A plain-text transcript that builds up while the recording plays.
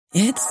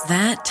It's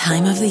that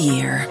time of the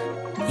year.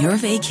 Your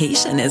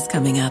vacation is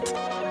coming up.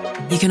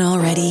 You can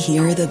already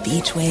hear the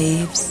beach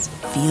waves,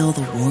 feel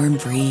the warm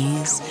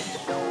breeze,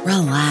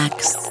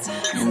 relax,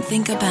 and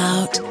think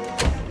about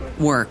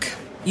work.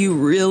 You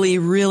really,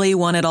 really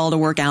want it all to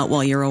work out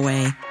while you're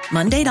away.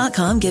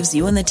 Monday.com gives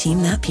you and the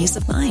team that peace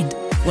of mind.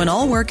 When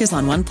all work is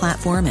on one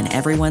platform and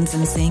everyone's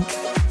in sync,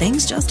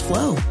 things just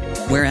flow.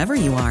 Wherever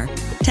you are,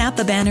 tap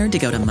the banner to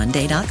go to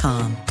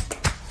Monday.com.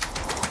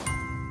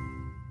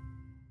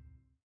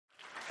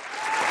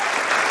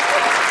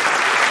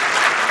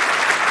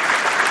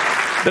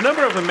 The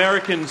number of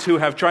Americans who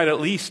have tried at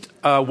least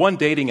one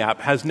dating app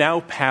has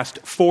now passed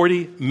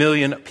 40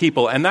 million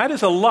people. And that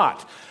is a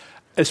lot,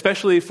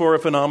 especially for a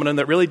phenomenon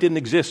that really didn't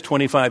exist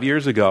 25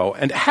 years ago.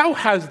 And how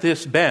has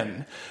this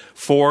been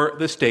for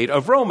the state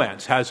of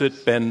romance? Has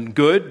it been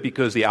good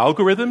because the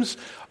algorithms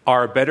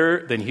are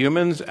better than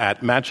humans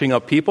at matching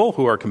up people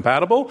who are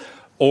compatible?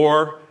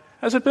 Or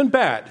has it been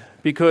bad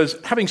because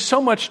having so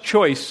much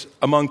choice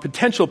among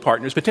potential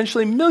partners,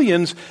 potentially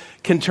millions,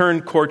 can turn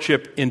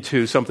courtship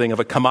into something of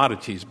a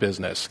commodities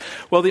business?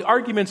 Well, the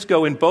arguments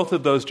go in both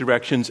of those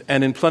directions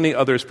and in plenty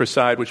others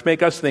preside, which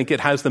make us think it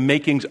has the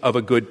makings of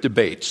a good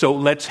debate. So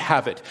let's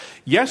have it.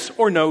 Yes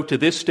or no to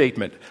this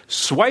statement: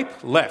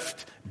 swipe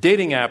left,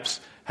 dating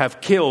apps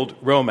have killed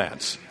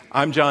romance.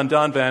 I'm John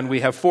Donvan.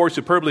 We have four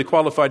superbly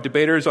qualified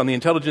debaters on the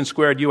Intelligence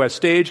Squared U.S.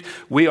 stage.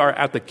 We are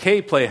at the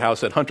K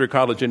Playhouse at Hunter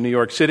College in New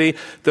York City.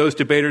 Those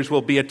debaters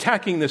will be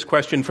attacking this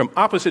question from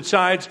opposite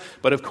sides,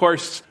 but of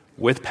course,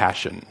 with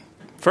passion.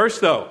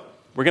 First, though,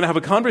 we're going to have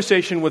a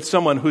conversation with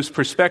someone whose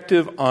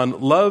perspective on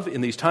love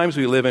in these times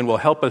we live in will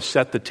help us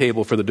set the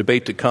table for the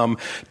debate to come.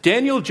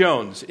 Daniel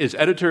Jones is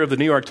editor of the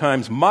New York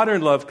Times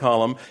Modern Love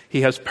column.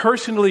 He has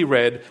personally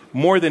read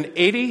more than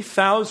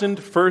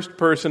 80,000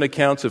 first-person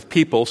accounts of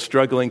people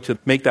struggling to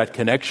make that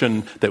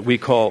connection that we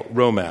call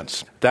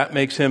romance. That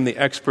makes him the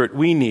expert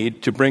we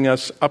need to bring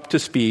us up to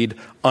speed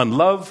on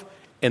love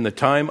in the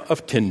time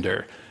of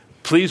Tinder.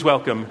 Please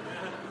welcome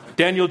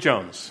Daniel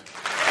Jones.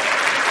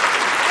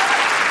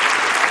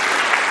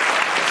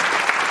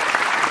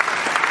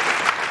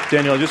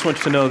 Daniel, I just want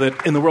you to know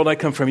that in the world I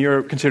come from,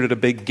 you're considered a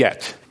big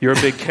get. You're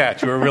a big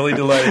catch. We're really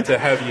delighted to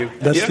have you.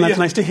 That's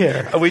nice to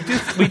hear. We do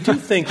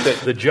think that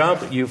the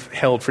job that you've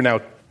held for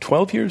now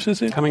 12 years,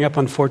 is it? Coming up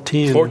on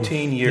 14.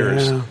 14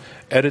 years. Yeah.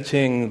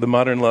 Editing the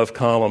Modern Love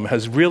column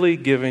has really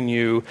given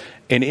you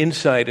an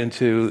insight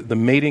into the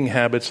mating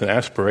habits and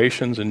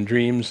aspirations and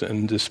dreams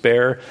and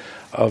despair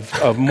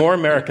of more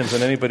Americans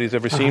than anybody's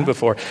ever seen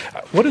before.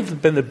 What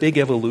have been the big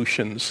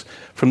evolutions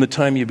from the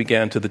time you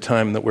began to the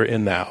time that we're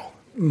in now?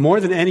 More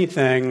than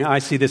anything, I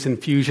see this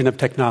infusion of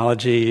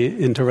technology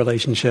into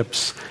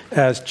relationships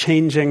as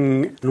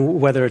changing,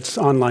 whether it's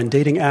online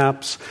dating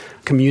apps,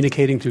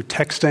 communicating through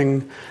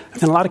texting,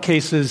 in a lot of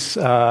cases,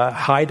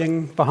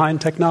 hiding behind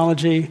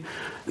technology.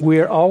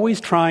 We're always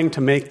trying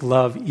to make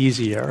love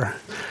easier.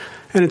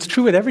 And it's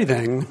true with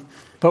everything.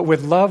 But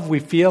with love, we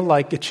feel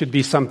like it should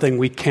be something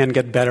we can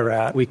get better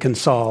at, we can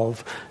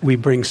solve. We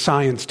bring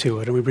science to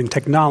it, and we bring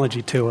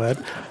technology to it.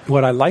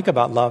 What I like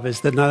about love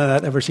is that none of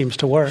that ever seems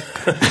to work.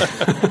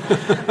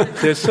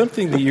 There's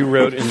something that you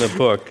wrote in the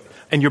book,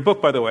 and your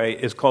book, by the way,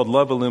 is called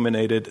Love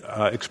Illuminated,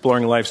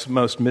 Exploring Life's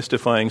Most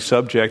Mystifying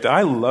Subject.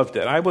 I loved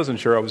it. I wasn't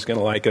sure I was going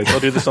to like it. I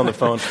told you this on the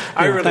phone.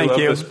 I really love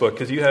this book,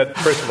 because you had,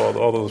 first of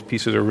all those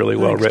pieces are really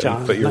well written,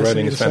 John. but your nice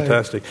writing is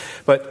fantastic.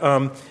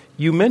 But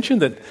you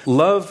mentioned that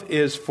love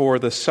is for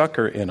the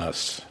sucker in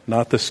us,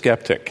 not the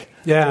skeptic.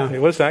 Yeah.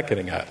 What is that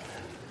getting at?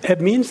 It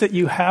means that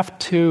you have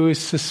to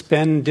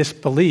suspend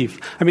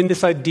disbelief. I mean,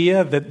 this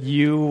idea that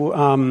you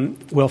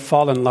will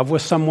fall in love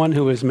with someone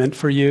who is meant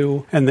for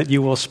you and that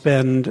you will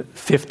spend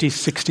 50,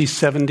 60,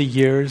 70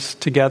 years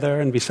together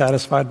and be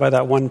satisfied by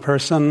that one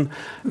person,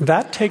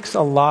 that takes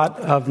a lot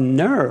of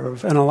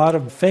nerve and a lot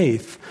of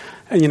faith.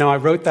 And, I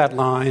wrote that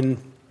line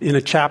in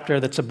a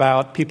chapter that's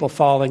about people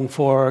falling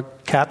for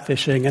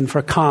catfishing and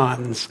for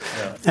cons,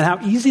 and how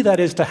easy that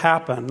is to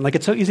happen. Like,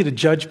 it's so easy to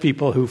judge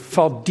people who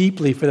fall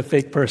deeply for the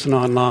fake person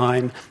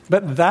online,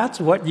 but that's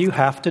what you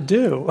have to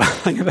do.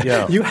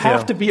 You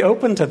have to be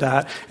open to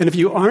that, and if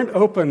you aren't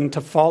open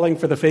to falling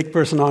for the fake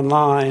person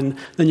online,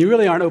 then you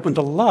really aren't open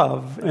to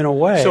love in a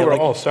way. So we're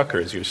all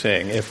suckers, you're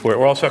saying, if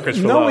we're all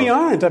suckers for love. No, we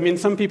aren't. I mean,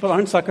 some people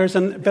aren't suckers,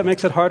 and that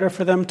makes it harder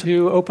for them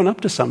to open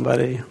up to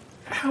somebody.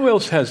 How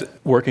else has,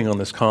 working on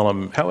this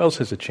column, how else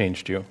has it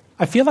changed you?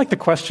 I feel like the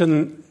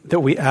question that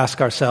we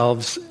ask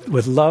ourselves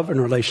with love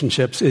and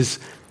relationships is,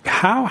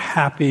 how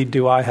happy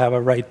do I have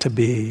a right to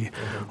be?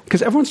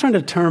 Because everyone's trying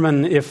to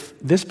determine if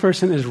this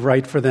person is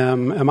right for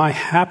them. Am I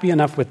happy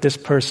enough with this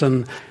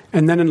person?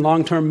 And then in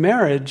long-term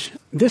marriage,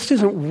 this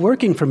isn't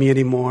working for me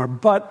anymore,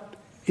 but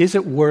is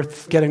it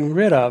worth getting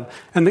rid of?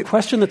 And the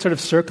question that's sort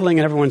of circling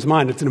in everyone's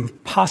mind, it's an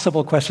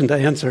impossible question to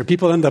answer.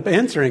 People end up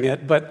answering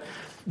it, but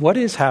what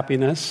is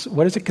happiness?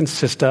 What does it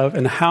consist of?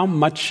 And how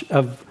much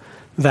of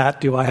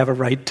that do I have a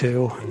right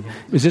to?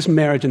 Is this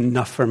marriage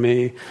enough for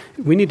me?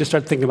 We need to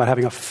start thinking about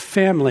having a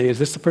family. Is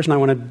this the person I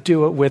want to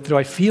do it with? Do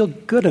I feel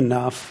good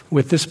enough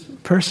with this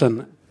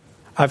person?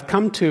 I've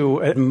come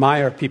to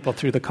admire people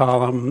through the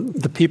column,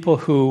 the people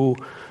who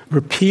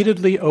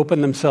repeatedly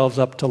open themselves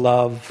up to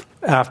love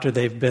after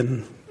they've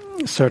been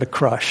sort of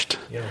crushed.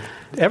 Yeah.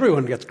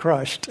 Everyone gets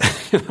crushed,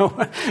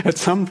 at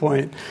some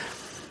point.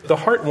 The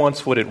heart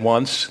wants what it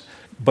wants,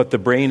 but the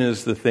brain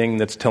is the thing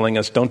that's telling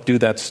us, don't do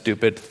that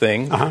stupid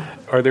thing. Uh-huh.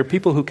 Are there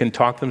people who can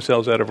talk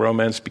themselves out of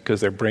romance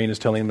because their brain is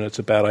telling them it's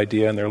a bad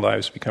idea and their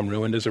lives become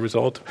ruined as a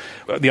result?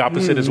 The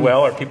opposite as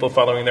well? Are people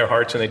following their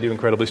hearts and they do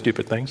incredibly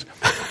stupid things?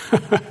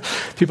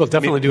 People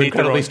definitely do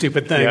incredibly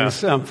stupid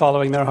things, yeah.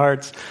 Following their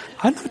hearts.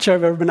 I'm not sure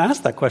I've ever been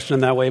asked that question in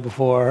that way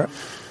before.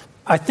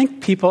 I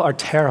think people are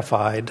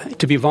terrified.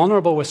 To be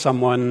vulnerable with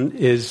someone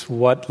is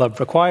what love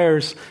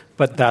requires,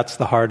 but that's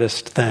the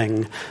hardest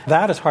thing.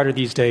 That is harder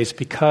these days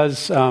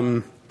because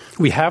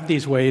we have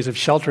these ways of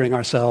sheltering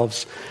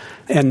ourselves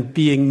and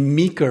being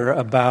meeker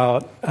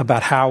about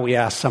how we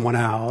ask someone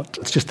out.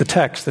 It's just the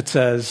text that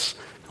says,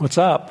 "What's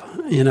up?"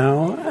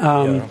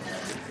 Yeah.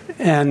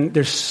 And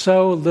there's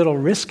so little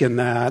risk in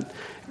that.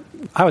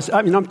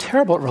 I'm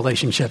terrible at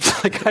relationships.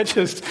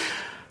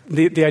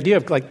 The idea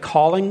of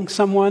calling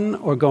someone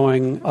or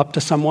going up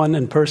to someone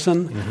in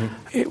person,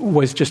 It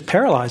was just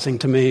paralyzing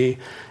to me.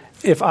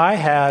 If I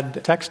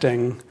had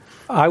texting,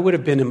 I would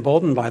have been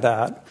emboldened by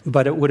that,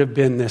 but it would have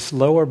been this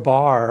lower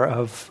bar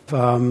of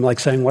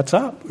saying, "What's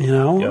up?"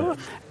 Yeah.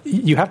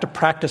 You have to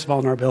practice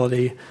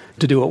vulnerability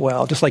to do it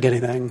well, just like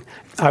anything.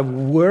 I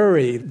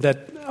worry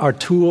that our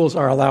tools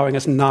are allowing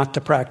us not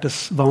to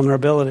practice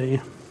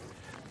vulnerability.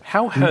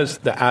 How has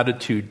the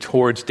attitude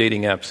towards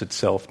dating apps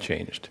itself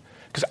changed?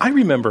 Because I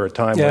remember a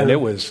time when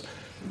it was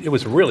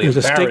really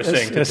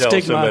embarrassing to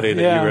tell somebody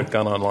that you had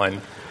gone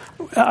online.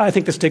 I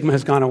think the stigma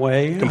has gone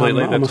away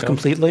almost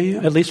completely,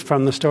 at least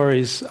from the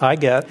stories I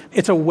get.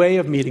 It's a way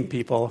of meeting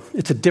people.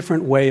 It's a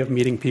different way of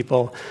meeting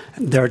people.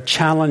 There are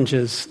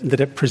challenges that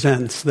it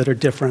presents that are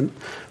different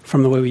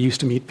from the way we used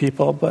to meet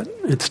people, but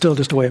it's still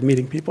just a way of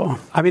meeting people.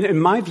 I mean,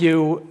 in my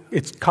view,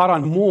 it's caught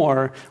on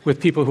more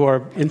with people who are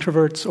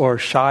introverts or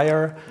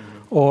shyer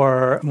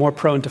or more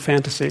prone to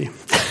fantasy.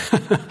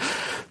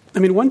 I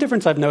mean, one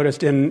difference I've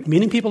noticed in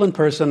meeting people in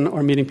person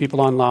or meeting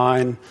people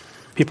online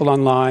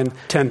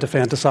tend to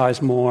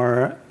fantasize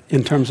more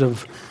in terms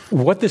of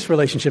what this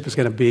relationship is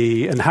going to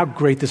be and how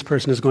great this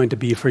person is going to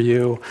be for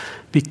you,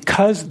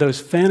 because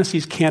those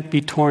fantasies can't be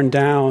torn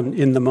down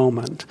in the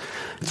moment.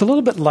 It's a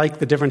little bit like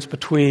the difference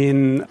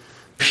between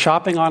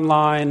shopping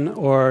online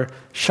or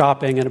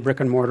shopping in a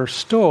brick-and-mortar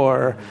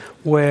store,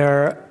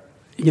 where,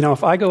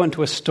 if I go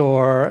into a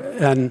store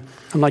and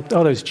I'm like,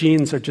 oh, those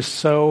jeans are just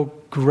so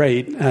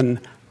great, and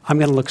I'm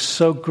going to look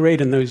so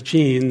great in those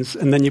jeans,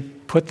 and then you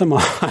put them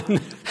on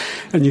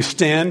and you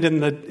stand in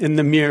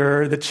the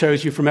mirror that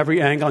shows you from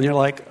every angle, and you're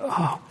like,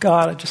 oh,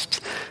 God,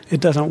 it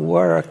doesn't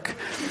work.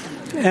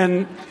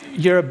 And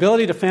your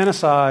ability to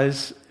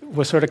fantasize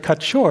was sort of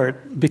cut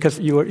short because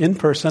you were in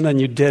person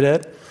and you did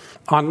it.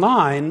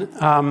 Online,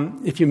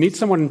 if you meet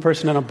someone in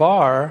person in a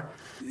bar,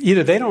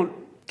 either they don't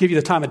give you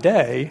the time of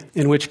day,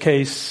 in which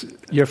case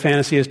your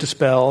fantasy is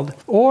dispelled,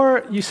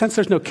 or you sense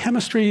there's no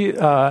chemistry.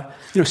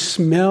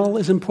 Smell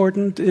is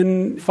important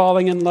in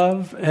falling in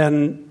love,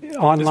 and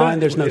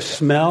online there's no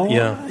smell.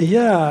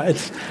 Yeah.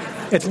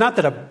 It's not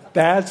that a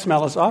bad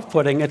smell is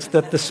off-putting, it's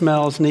that the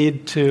smells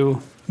need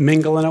to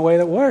mingle in a way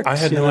that works. I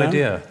had no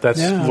idea. That's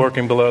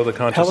working below the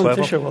conscious Helen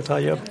level. Fisher will tell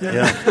you.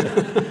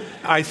 Yeah.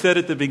 I said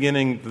at the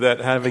beginning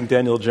that having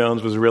Daniel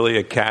Jones was really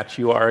a catch.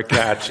 You are a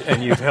catch,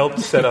 and you've helped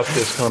set up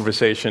this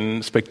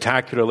conversation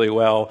spectacularly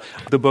well.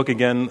 The book,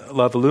 again,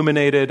 Love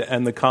Illuminated,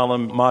 and the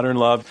column, Modern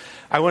Love.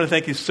 I want to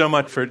thank you so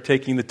much for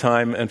taking the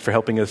time and for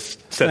helping us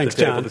set the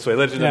table this way.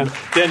 Ladies and gentlemen,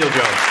 Daniel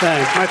Jones.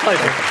 Thanks. My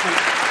pleasure.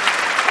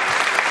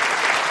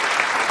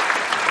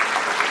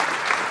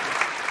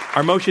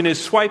 Our motion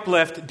is Swipe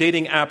Left,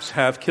 Dating Apps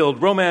Have Killed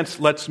Romance.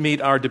 Let's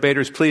meet our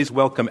debaters. Please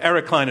welcome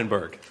Eric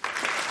Klinenberg.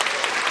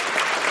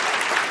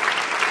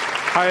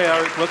 Hi,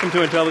 Eric. Welcome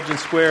to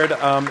Intelligence Squared.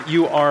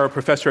 You are a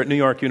professor at New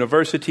York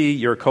University.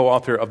 You're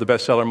co-author of the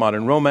bestseller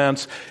Modern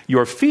Romance.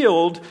 Your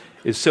field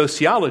is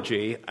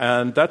sociology,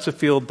 and that's a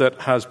field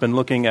that has been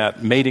looking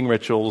at mating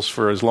rituals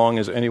for as long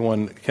as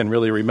anyone can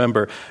really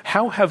remember.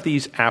 How have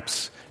these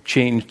apps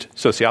changed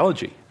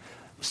sociology?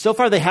 So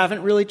far, they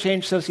haven't really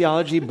changed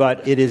sociology,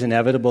 but it is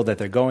inevitable that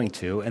they're going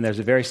to, and there's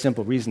a very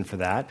simple reason for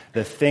that.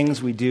 The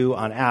things we do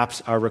on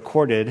apps are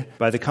recorded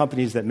by the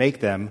companies that make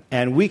them,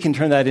 and we can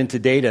turn that into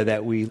data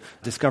that we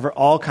discover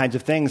all kinds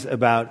of things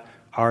about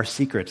our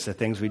secrets, the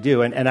things we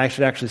do. And I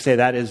should actually say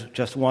that is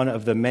just one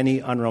of the many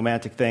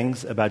unromantic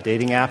things about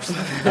dating apps.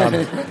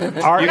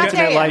 Our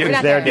intimate life is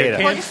their data.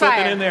 You can't slip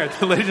it in there.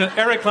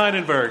 Eric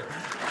Klinenberg.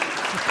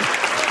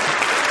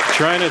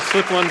 Trying to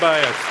slip one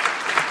by us.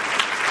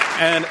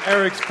 And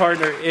Eric's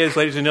partner is,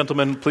 ladies and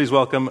gentlemen, please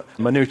welcome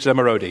Manoush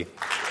Zomorodi.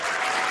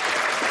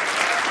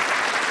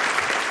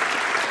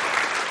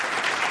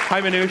 Hi,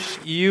 Manoush.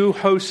 You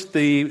host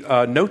the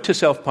Note to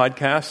Self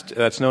podcast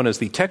that's known as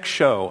the Tech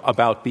Show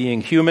about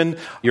being human.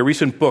 Your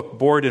recent book,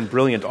 Bored and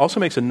Brilliant, also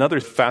makes another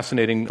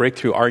fascinating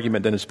breakthrough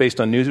argument, and it's based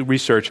on new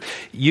research.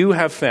 You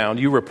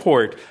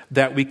report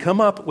that we come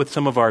up with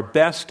some of our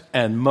best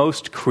and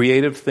most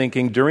creative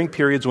thinking during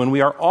periods when we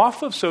are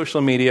off of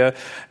social media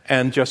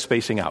and just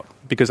spacing out,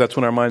 because that's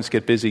when our minds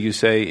get busy, you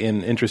say,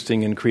 in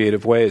interesting and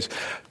creative ways.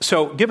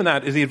 So given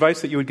that, is the advice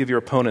that you would give your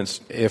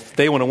opponents, if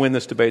they want to win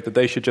this debate, that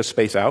they should just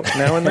space out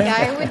now and then? Yeah,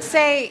 I would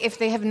say if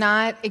they have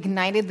not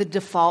ignited the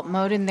default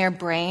mode in their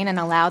brain and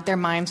allowed their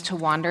minds to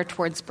wander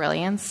towards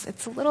brilliance,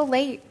 it's a little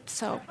late,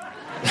 so...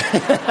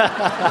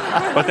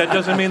 But that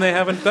doesn't mean they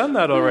haven't done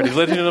that already.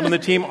 Ladies and gentlemen, the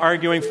team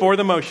arguing for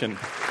the motion.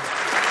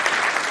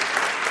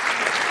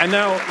 And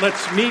now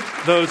let's meet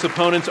those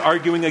opponents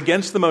arguing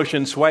against the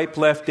motion. Swipe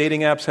left,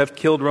 dating apps have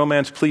killed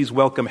romance. Please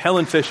welcome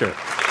Helen Fisher.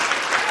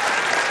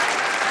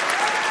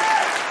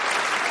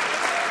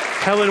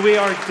 Helen, we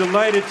are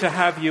delighted to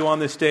have you on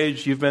this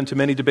stage. You've been to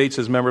many debates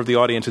as a member of the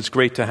audience. It's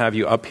great to have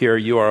you up here.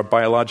 You are a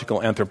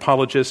biological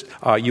anthropologist.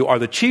 You are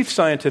the chief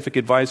scientific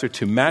advisor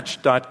to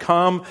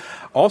Match.com,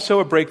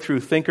 also a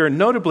breakthrough thinker,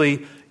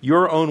 notably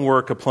your own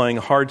work applying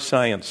hard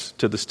science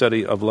to the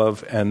study of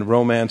love and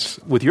romance,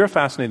 with your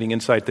fascinating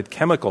insight that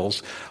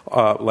chemicals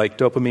like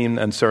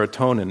dopamine and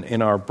serotonin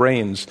in our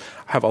brains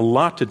have a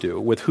lot to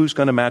do with who's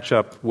going to match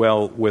up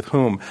well with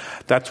whom.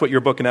 That's what your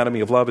book,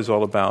 Anatomy of Love, is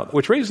all about,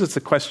 which raises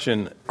the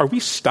question, are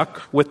we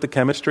stuck with the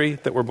chemistry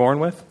that we're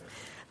born with?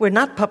 We're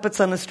not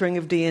puppets on a string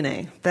of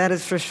DNA, that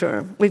is for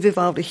sure. We've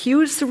evolved a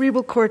huge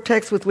cerebral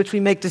cortex with which we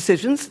make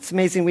decisions. It's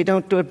amazing we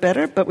don't do it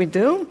better, but we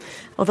do.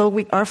 Although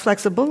we are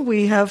flexible,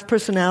 we have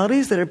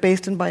personalities that are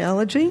based in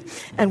biology,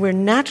 and we're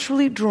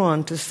naturally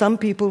drawn to some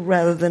people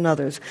rather than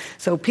others.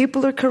 So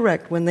people are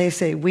correct when they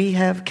say we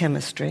have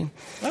chemistry.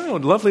 Oh,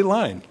 lovely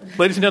line.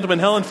 Ladies and gentlemen,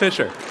 Helen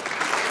Fisher.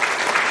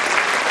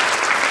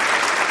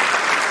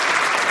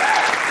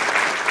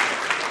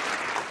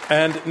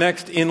 And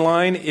next in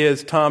line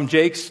is Tom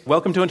Jakes.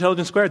 Welcome to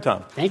Intelligence Squared,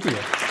 Tom. Thank you.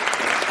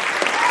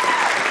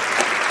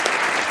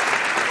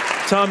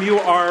 Tom, you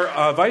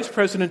are Vice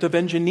President of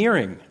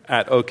Engineering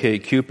at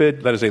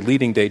OkCupid. That is a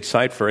leading date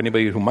site for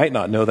anybody who might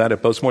not know that.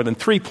 It boasts more than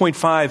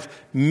 3.5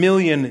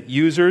 million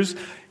users.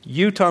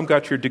 You, Tom,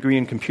 got your degree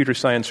in computer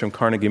science from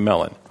Carnegie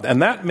Mellon.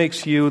 And that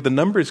makes you the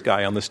numbers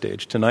guy on the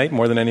stage tonight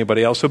more than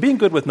anybody else. So being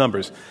good with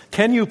numbers,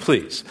 can you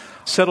please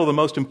settle the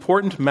most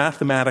important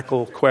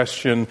mathematical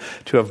question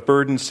to have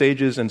burdened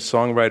sages and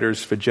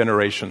songwriters for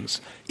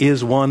generations?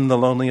 Is 1 the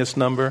loneliest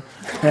number?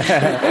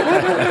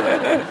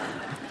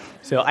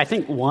 So I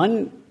think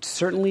 1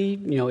 certainly,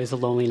 is a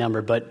lonely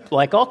number. But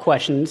like all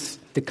questions,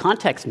 the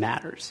context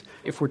matters.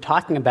 If we're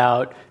talking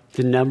about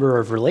the number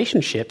of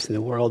relationships in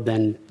the world,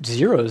 then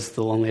 0 is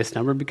the loneliest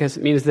number because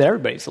it means that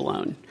everybody's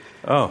alone.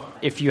 Oh.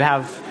 If you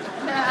have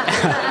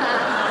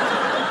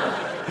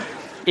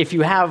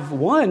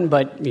 1,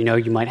 but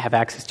you might have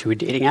access to a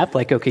dating app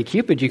like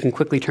OkCupid, you can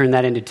quickly turn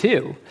that into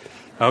 2.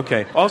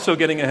 Okay. Also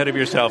getting ahead of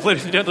yourself.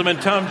 Ladies and gentlemen,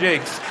 Tom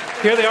Jakes.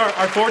 Here they are,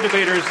 our 4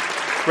 debaters,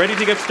 ready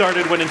to get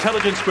started when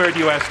Intelligence Squared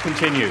US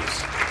continues.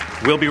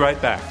 We'll be right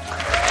back.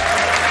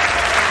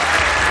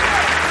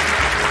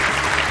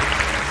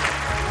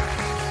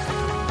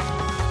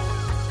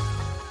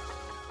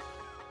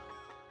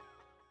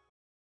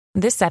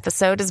 This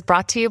episode is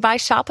brought to you by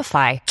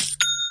Shopify.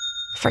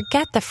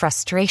 Forget the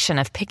frustration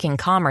of picking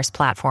commerce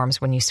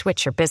platforms when you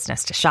switch your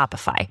business to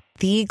Shopify,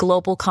 the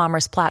global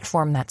commerce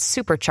platform that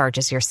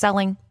supercharges your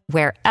selling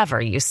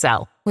wherever you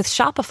sell. With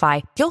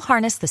Shopify, you'll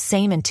harness the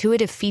same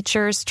intuitive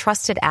features,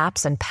 trusted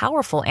apps, and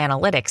powerful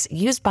analytics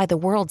used by the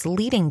world's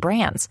leading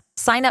brands.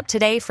 Sign up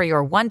today for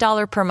your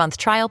 $1 per month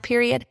trial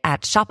period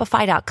at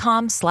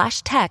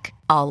shopify.com/tech,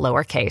 all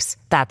lowercase.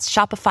 That's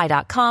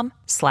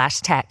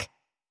shopify.com/tech.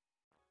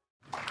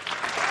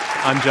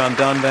 I'm John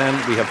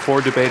Donvan. We have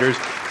 4 debaters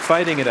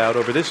fighting it out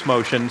over this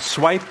motion.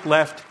 Swipe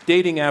left,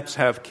 dating apps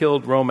have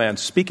killed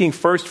romance. Speaking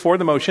first for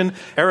the motion,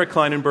 Eric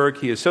Klinenberg.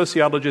 He is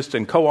sociologist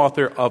and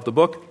co-author of the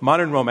book,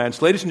 Modern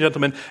Romance. Ladies and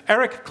gentlemen,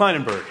 Eric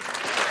Klinenberg.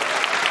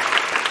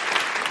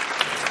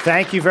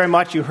 Thank you very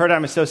much. You heard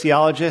I'm a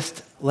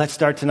sociologist. Let's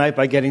start tonight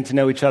by getting to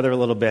know each other a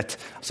little bit.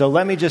 So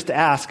let me just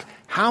ask,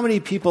 how many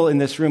people in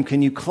this room,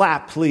 can you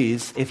clap,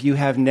 please, if you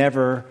have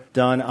never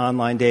done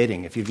online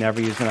dating, if you've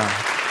never used an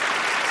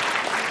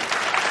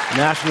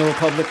National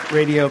Public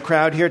Radio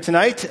crowd here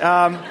tonight.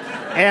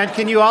 And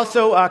can you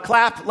also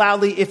clap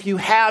loudly if you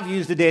have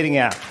used a dating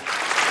app?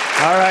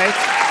 All right.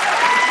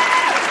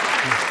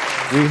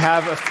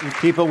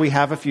 We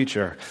have a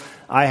future.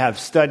 I have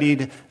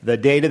studied the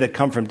data that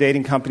come from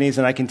dating companies,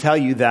 and I can tell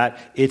you that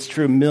it's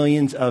true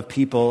millions of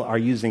people are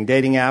using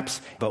dating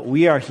apps, but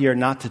we are here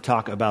not to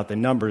talk about the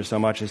numbers so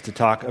much as to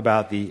talk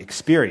about the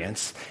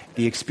experience.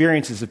 The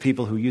experiences of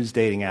people who use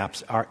dating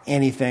apps are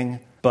anything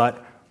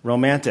but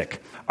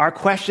romantic. Our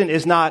question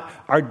is not,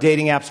 are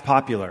dating apps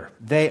popular?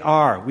 They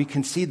are. We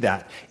concede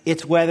that.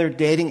 It's whether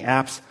dating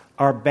apps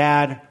are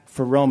bad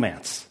for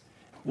romance.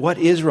 What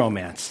is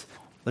romance?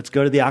 Let's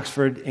go to the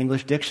Oxford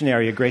English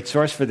Dictionary, a great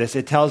source for this.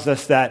 It tells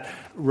us that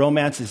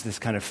romance is this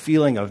kind of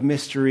feeling of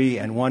mystery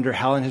and wonder.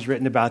 Helen has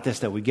written about this,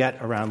 that we get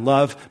around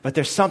love. But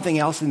there's something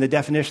else in the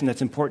definition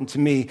that's important to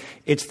me.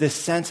 It's this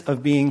sense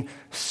of being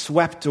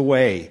swept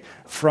away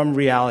from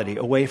reality,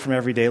 away from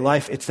everyday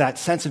life. It's that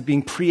sense of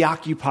being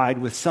preoccupied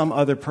with some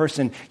other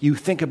person. You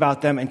think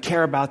about them and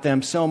care about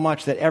them so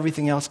much that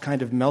everything else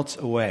kind of melts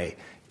away.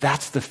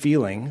 That's the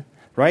feeling,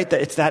 right?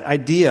 It's that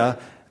idea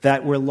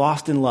that we're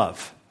lost in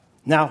love.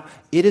 Now,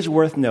 it is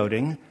worth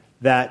noting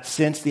that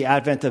since the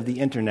advent of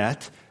the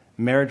internet,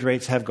 marriage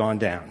rates have gone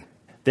down.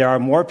 There are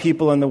more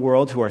people in the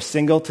world who are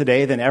single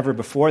today than ever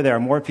before. There are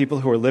more people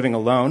who are living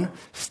alone.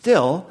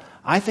 Still,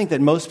 I think that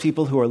most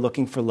people who are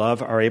looking for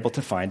love are able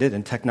to find it,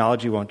 and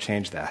technology won't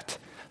change that.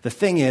 The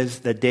thing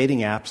is that dating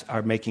apps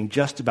are making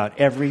just about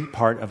every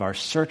part of our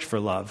search for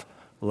love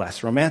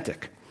less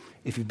romantic.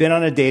 If you've been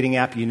on a dating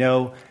app, you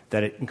know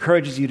that it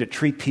encourages you to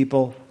treat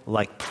people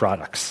like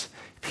products.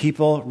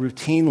 People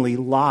routinely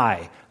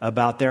lie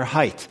about their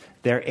height,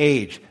 their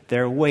age,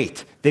 their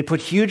weight. They put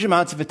huge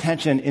amounts of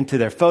attention into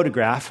their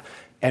photograph,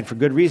 and for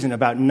good reason.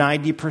 About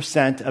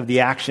 90% of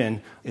the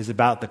action is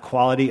about the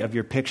quality of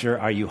your picture.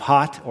 Are you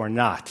hot or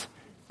not?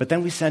 But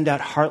then we send out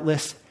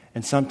heartless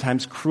and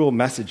sometimes cruel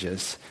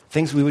messages,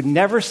 things we would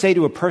never say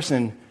to a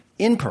person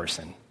in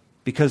person,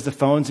 because the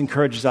phones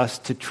encourages us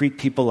to treat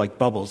people like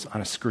bubbles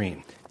on a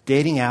screen.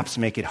 Dating apps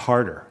make it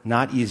harder,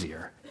 not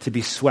easier, to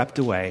be swept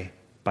away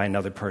by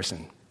another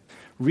person.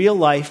 Real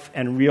life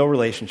and real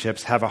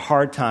relationships have a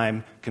hard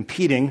time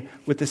competing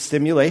with the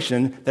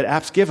stimulation that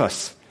apps give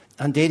us.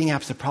 On dating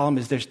apps, the problem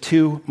is there's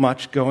too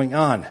much going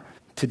on.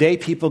 Today,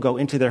 people go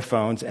into their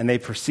phones and they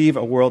perceive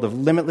a world of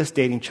limitless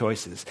dating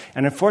choices.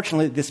 And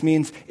unfortunately, this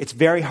means it's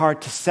very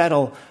hard to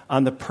settle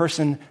on the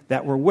person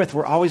that we're with.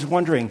 We're always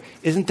wondering,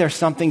 isn't there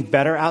something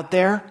better out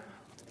there?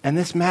 And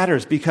this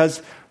matters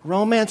because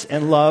romance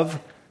and love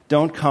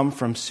don't come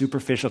from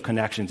superficial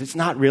connections. It's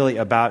not really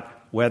about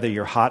whether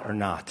you're hot or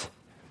not.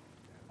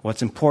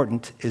 What's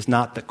important is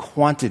not the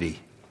quantity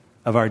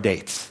of our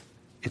dates.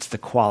 It's the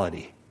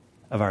quality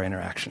of our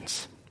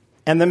interactions.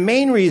 And the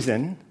main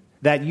reason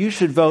that you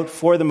should vote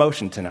for the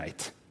motion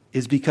tonight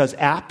is because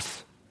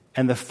apps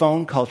and the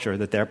phone culture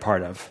that they're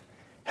part of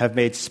have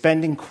made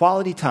spending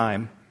quality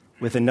time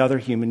with another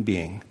human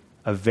being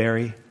a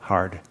very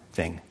hard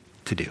thing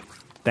to do.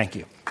 Thank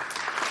you.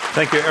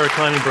 Thank you, Eric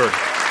Klinenberg.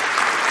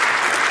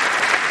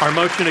 Our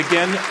motion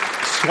again,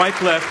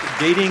 swipe left,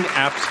 dating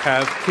apps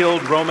have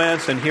killed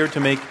romance. And here to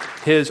make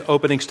his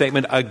opening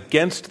statement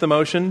against the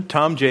motion,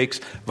 Tom Jakes,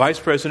 Vice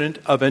President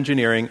of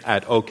Engineering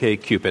at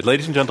OkCupid.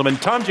 Ladies and gentlemen,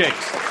 Tom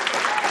Jakes.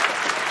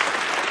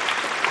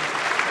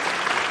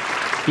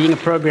 Being a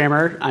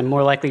programmer, I'm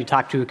more likely to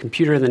talk to a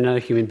computer than another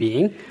human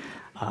being.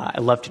 I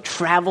love to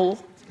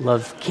travel,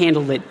 love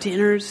candlelit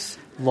dinners,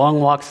 long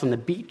walks on the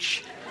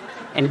beach,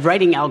 and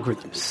writing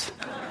algorithms.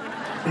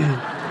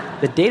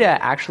 The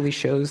data actually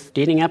shows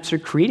dating apps are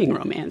creating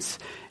romance.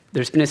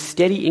 There's been a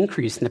steady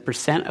increase in the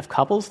percent of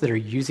couples that are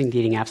using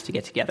dating apps to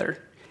get together.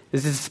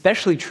 This is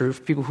especially true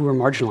for people who were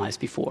marginalized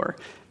before,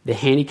 the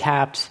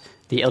handicapped,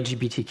 the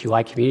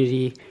LGBTQI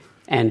community,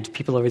 and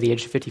people over the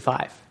age of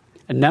 55.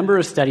 A number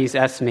of studies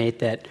estimate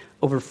that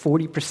over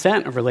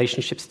 40% of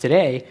relationships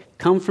today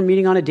come from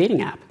meeting on a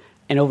dating app,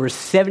 and over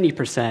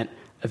 70%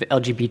 of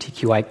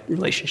LGBTQI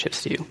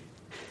relationships do.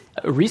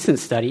 A recent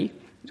study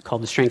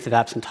called The Strength of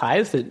Apps and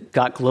Ties that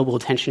got global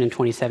attention in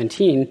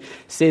 2017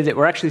 say that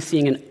we're actually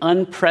seeing an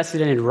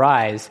unprecedented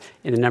rise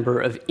in the number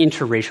of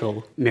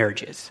interracial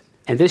marriages.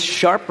 And this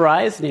sharp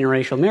rise in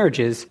interracial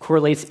marriages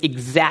correlates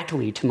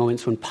exactly to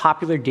moments when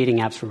popular dating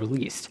apps were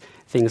released.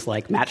 Things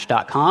like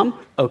Match.com,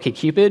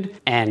 OkCupid,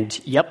 and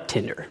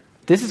Tinder.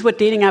 This is what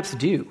dating apps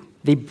do.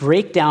 They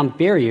break down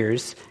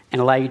barriers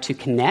and allow you to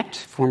connect,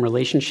 form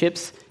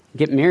relationships,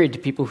 get married to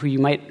people who you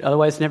might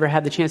otherwise never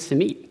have the chance to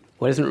meet.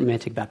 What isn't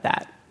romantic about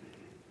that?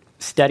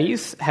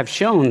 Studies have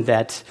shown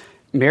that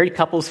married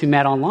couples who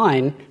met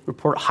online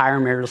report higher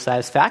marital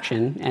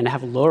satisfaction and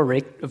have a lower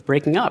rate of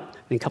breaking up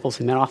than couples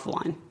who met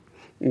offline.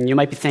 And you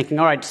might be thinking,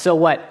 all right, so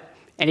what?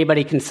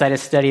 Anybody can cite a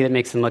study that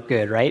makes them look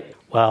good, right?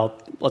 Well,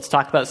 let's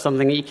talk about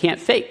something that you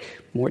can't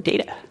fake, more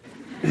data.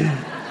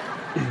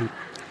 The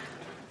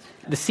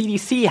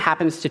CDC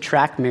happens to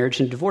track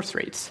marriage and divorce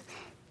rates.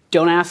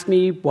 Don't ask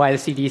me why the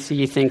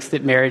CDC thinks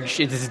that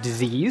marriage is a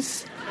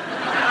disease.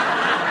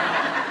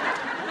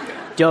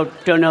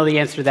 Don't know the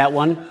answer to that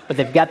one, but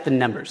they've got the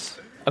numbers.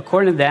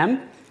 According to them,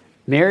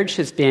 marriage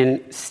has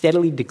been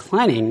steadily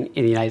declining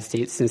in the United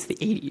States since the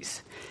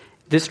 80s.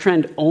 This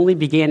trend only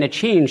began to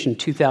change in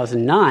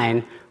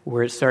 2009,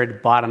 where it started to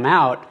bottom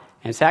out,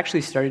 and it's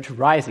actually started to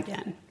rise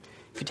again.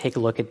 If you take a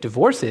look at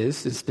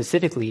divorces, and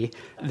specifically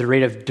the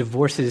rate of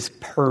divorces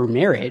per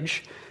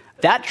marriage,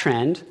 that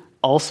trend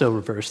also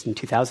reversed in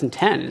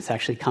 2010. It's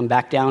actually come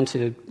back down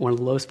to one of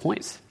the lowest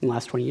points in the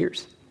last 20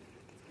 years.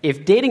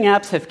 If dating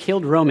apps have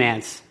killed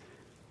romance,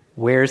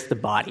 where's the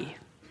body?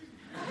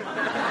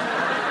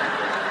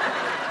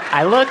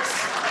 I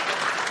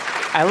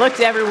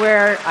looked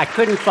everywhere. I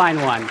couldn't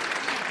find one.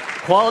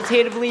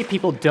 Qualitatively,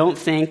 people don't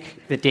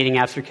think that dating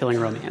apps are killing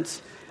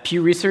romance.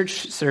 Pew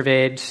Research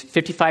surveyed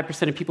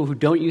 55% of people who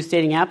don't use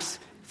dating apps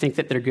think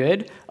that they're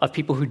good. Of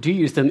people who do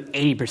use them,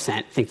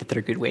 80% think that they're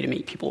a good way to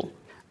meet people.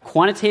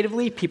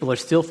 Quantitatively, people are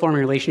still forming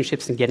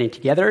relationships and getting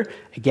together.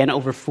 Again,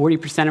 over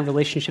 40% of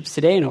relationships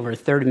today and over a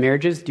third of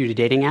marriages due to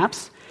dating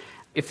apps.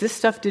 If this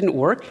stuff didn't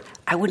work,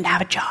 I wouldn't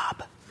have a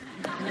job.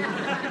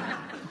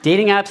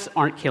 Dating apps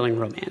aren't killing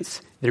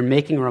romance. They're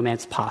making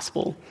romance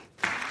possible.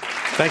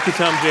 Thank you,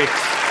 Tom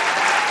Jakes.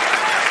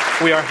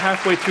 We are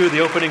halfway through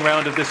the opening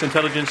round of this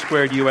Intelligence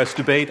Squared U.S.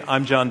 debate.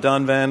 I'm John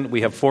Donvan. We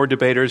have 4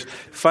 debaters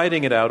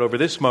fighting it out over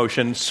this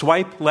motion: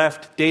 swipe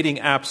left, dating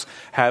apps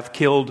have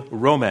killed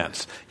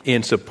romance.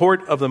 In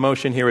support of the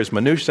motion, here is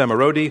Manoush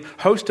Zomorodi,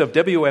 host of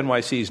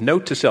WNYC's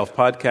Note to Self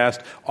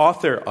podcast,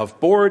 author of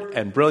Bored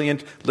and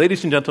Brilliant.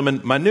 Ladies and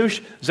gentlemen,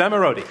 Manoush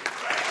Zomorodi.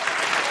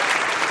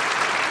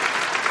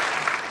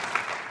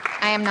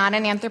 I am not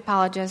an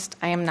anthropologist.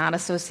 I am not a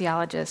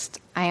sociologist.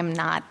 I am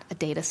not a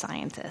data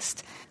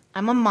scientist.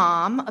 I'm a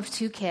mom of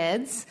 2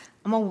 kids.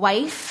 I'm a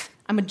wife.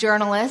 I'm a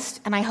journalist.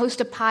 And I host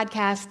a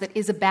podcast that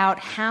is about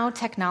how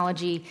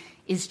technology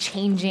is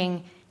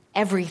changing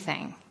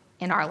everything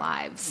in our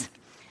lives.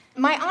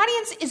 My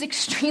audience is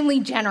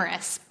extremely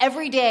generous.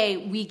 Every day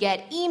we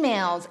get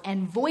emails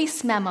and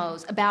voice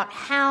memos about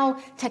how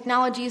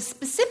technology is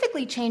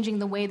specifically changing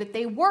the way that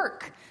they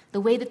work,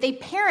 the way that they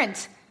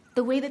parent,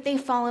 the way that they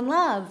fall in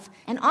love.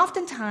 And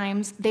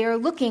oftentimes they are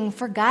looking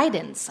for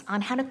guidance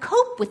on how to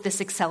cope with this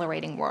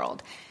accelerating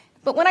world.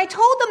 But when I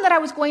told them that I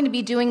was going to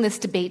be doing this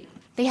debate,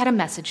 they had a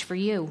message for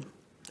you.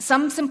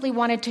 Some simply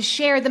wanted to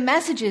share the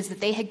messages that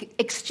they had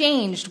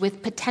exchanged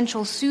with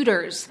potential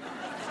suitors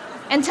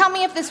and tell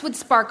me if this would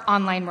spark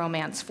online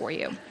romance for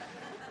you.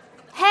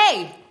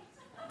 Hey!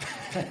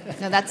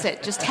 No, that's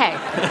it. Just hey.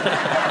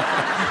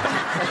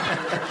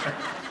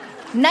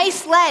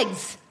 Nice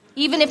legs,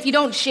 even if you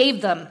don't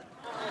shave them.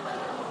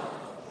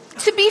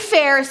 To be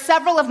fair,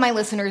 several of my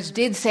listeners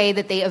did say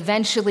that they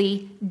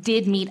eventually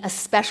did meet a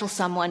special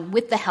someone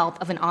with the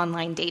help of an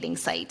online dating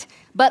site.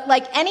 But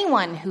like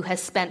anyone who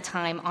has spent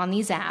time on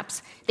these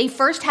apps, they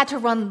first had to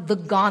run the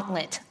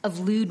gauntlet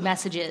of lewd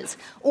messages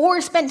or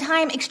spent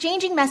time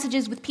exchanging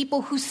messages with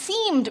people who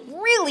seemed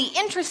really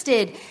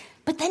interested,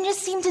 but then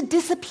just seemed to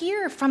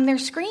disappear from their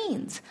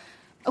screens.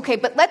 Okay,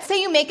 but let's say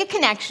you make a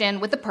connection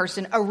with a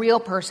person, a real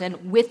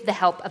person, with the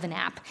help of an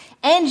app,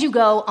 and you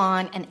go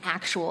on an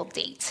actual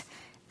date.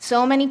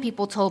 So many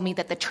people told me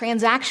that the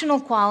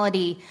transactional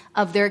quality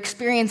of their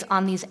experience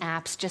on these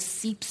apps just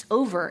seeps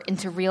over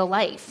into real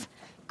life.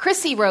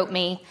 Chrissy wrote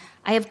me,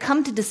 "I have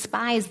come to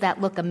despise that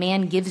look a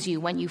man gives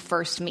you when you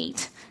first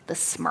meet, the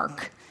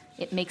smirk.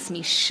 It makes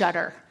me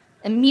shudder.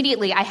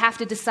 Immediately, I have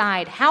to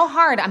decide how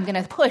hard I'm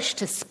going to push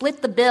to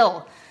split the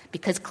bill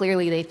because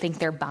clearly they think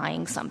they're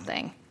buying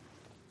something."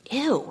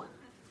 Ew.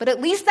 But at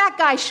least that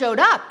guy showed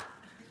up.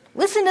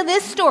 Listen to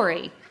this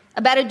story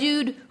about a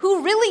dude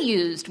who really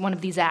used one of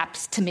these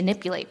apps to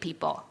manipulate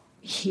people.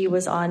 He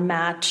was on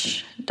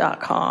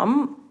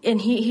Match.com,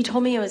 and he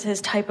told me it was his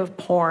type of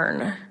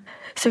porn.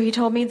 So he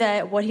told me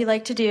that what he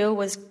liked to do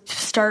was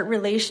start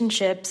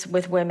relationships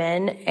with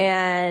women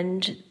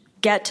and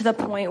get to the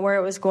point where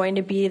it was going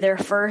to be their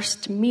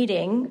first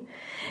meeting.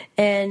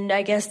 And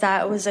I guess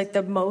that was like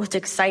the most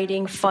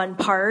exciting, fun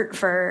part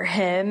for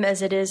him,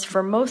 as it is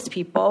for most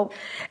people.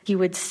 He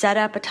would set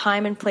up a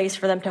time and place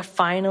for them to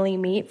finally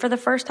meet for the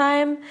first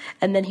time,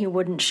 and then he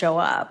wouldn't show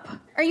up.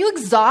 Are you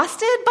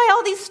exhausted by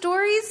all these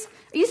stories?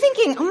 Are you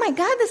thinking, oh my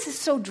God, this is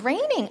so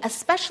draining,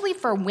 especially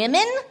for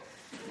women?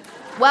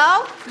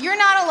 Well, you're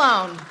not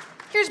alone.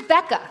 Here's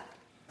Becca.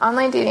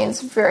 Online dating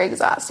is very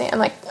exhausting.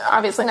 I'm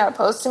obviously not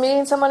opposed to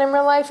meeting someone in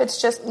real life. It's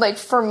just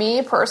for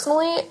me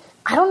personally,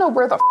 I don't know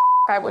where the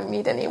I would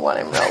meet anyone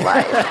in real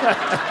life.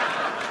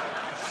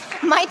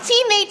 My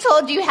teammate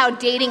told you how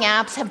dating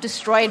apps have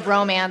destroyed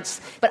romance,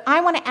 but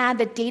I want to add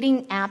that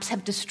dating apps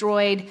have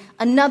destroyed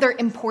another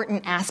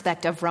important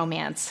aspect of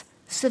romance: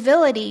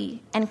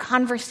 civility and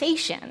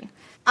conversation.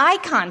 Eye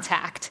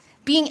contact,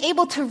 being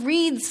able to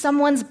read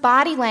someone's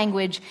body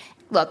language.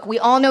 Look, we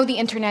all know the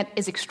internet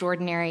is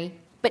extraordinary,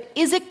 but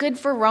is it good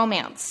for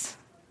romance?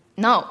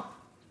 No.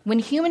 When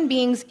human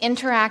beings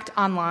interact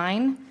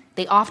online,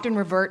 they often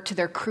revert to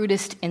their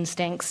crudest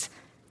instincts.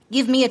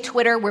 Give me a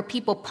Twitter where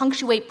people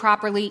punctuate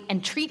properly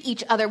and treat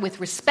each other with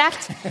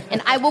respect,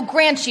 and I will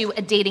grant you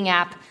a dating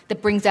app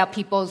that brings out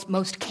people's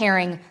most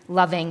caring,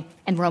 loving,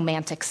 and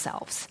romantic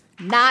selves.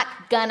 Not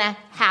gonna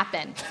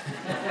happen.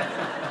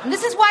 And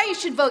this is why you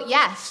should vote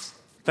yes.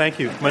 Thank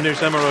you, Manoush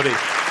Zomorodi.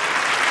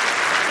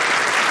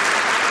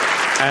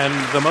 And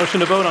the motion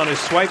to vote on is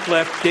swipe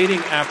left, dating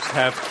apps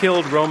have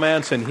killed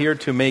romance. And here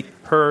to make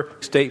her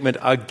statement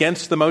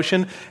against the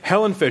motion,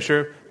 Helen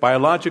Fisher,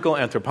 biological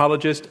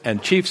anthropologist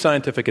and chief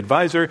scientific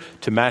advisor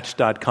to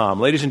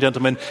Match.com. Ladies and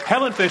gentlemen,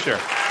 Helen Fisher.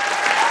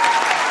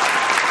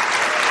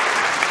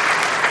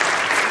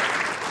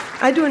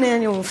 I do an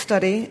annual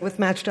study with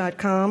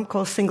Match.com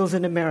called Singles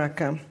in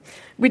America.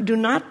 We do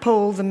not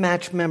poll the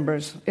Match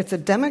members. It's a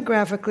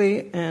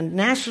demographically and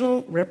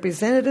national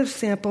representative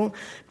sample.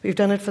 We've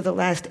done it for the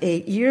last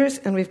 8 years,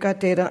 and we've got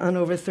data on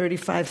over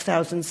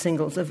 35,000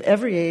 singles of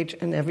every age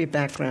and every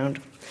background.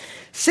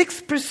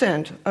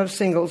 6% of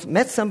singles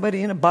met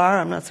somebody in a bar.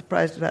 I'm not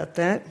surprised about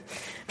that.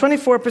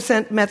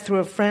 24% met through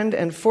a friend,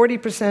 and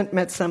 40%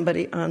 met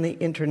somebody on the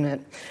internet.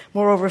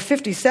 Moreover,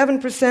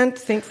 57%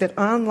 think that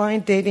online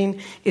dating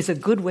is a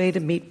good way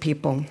to meet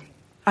people.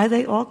 Are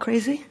they all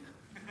crazy?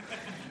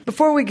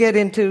 Before we get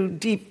into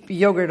deep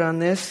yogurt on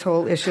this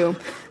whole issue,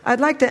 I'd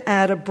like to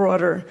add a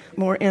broader,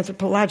 more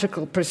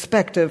anthropological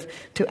perspective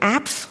to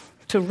apps,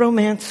 to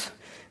romance,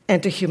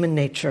 and to human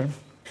nature.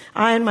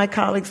 I and my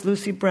colleagues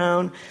Lucy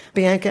Brown,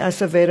 Bianca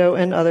Acevedo,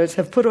 and others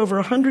have put over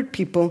 100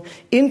 people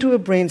into a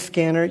brain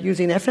scanner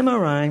using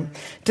fMRI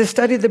to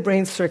study the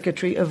brain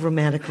circuitry of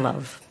romantic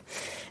love.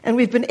 And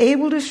we've been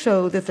able to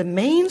show that the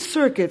main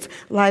circuits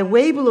lie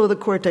way below the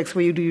cortex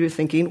where you do your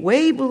thinking,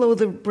 way below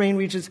the brain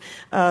regions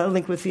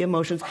linked with the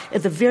emotions,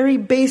 at the very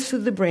base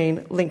of the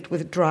brain linked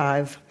with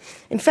drive.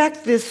 In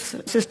fact, this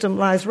system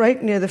lies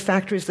right near the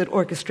factories that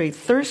orchestrate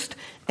thirst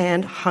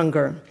and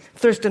hunger.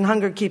 Thirst and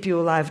hunger keep you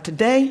alive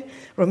today.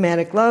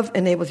 Romantic love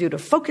enables you to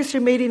focus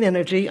your mating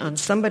energy on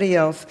somebody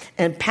else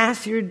and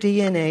pass your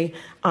DNA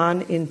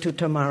on into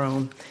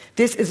tomorrow.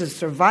 This is a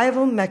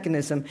survival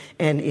mechanism,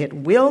 and it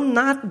will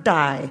not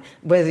die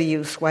whether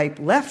you swipe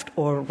left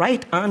or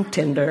right on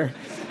Tinder.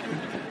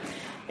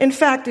 In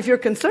fact, if you're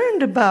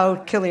concerned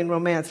about killing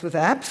romance with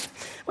apps,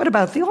 what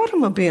about the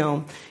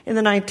automobile? In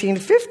the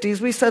 1950s,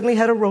 we suddenly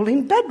had a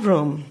rolling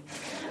bedroom.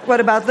 What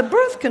about the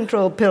birth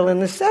control pill in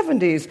the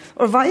 70s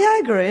or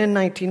Viagra in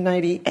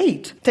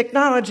 1998?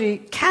 Technology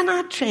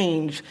cannot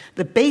change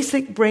the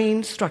basic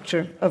brain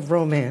structure of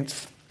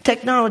romance.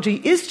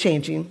 Technology is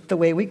changing the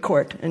way we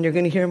court, and you're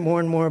going to hear more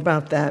and more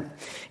about that.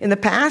 In the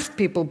past,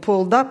 people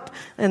pulled up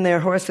in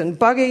their horse and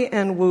buggy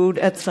and wooed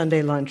at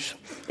Sunday lunch.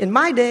 In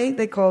my day,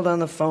 they called on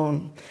the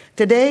phone.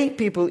 Today,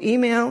 people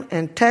email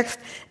and text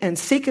and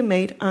seek a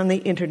mate on the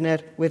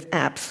internet with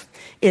apps.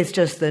 It's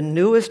just the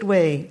newest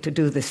way to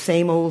do the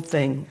same old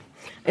thing.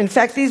 In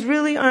fact, these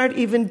really aren't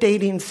even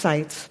dating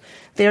sites.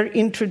 They're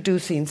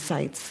introducing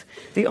sites.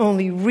 The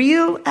only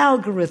real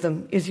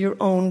algorithm is your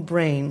own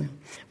brain.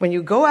 When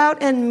you go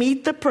out and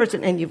meet the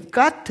person, and you've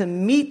got to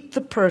meet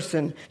the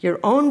person, your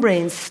own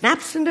brain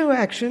snaps into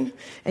action,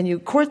 and you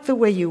court the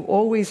way you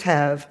always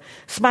have,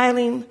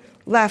 smiling,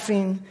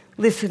 laughing,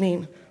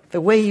 listening,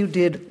 the way you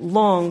did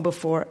long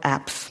before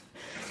apps.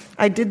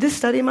 I did this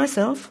study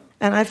myself,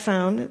 and I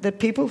found that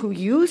people who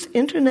use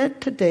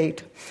internet to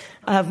date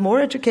have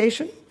more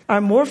education,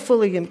 are more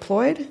fully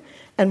employed,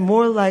 and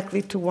more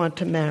likely to want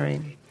to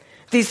marry.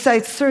 These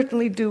sites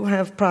certainly do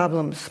have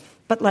problems,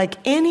 but like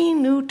any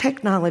new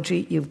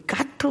technology, you've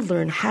got to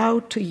learn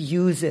how to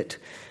use it.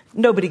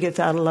 Nobody gets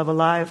out of love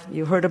alive.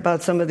 You heard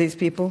about some of these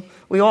people.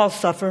 We all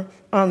suffer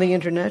on the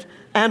internet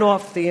and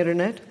off the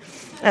internet.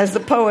 As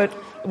the poet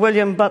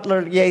William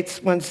Butler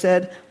Yeats once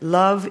said,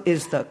 love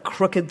is the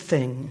crooked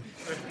thing.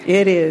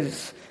 It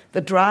is.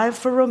 The drive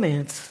for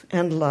romance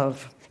and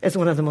love is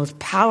one of the most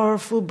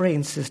powerful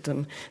brain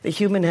systems the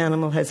human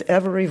animal has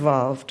ever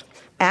evolved.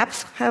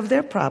 Apps have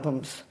their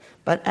problems,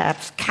 but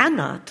apps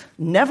cannot,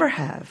 never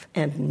have,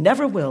 and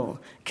never will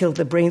kill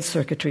the brain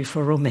circuitry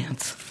for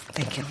romance.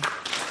 Thank you.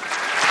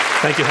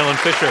 Thank you, Helen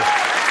Fisher.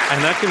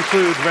 And that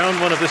concludes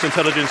round one of this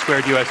Intelligence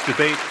Squared U.S.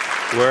 debate,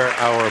 where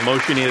our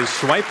motion is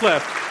swipe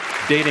left,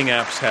 dating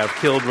apps have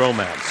killed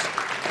romance.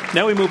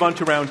 Now we move on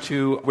to round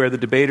two, where the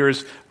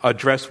debaters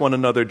address one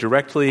another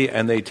directly,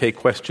 and they take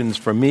questions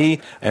from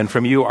me and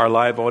from you, our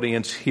live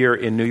audience here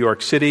in New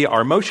York City.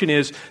 Our motion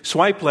is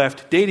swipe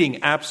left,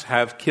 dating apps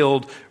have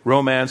killed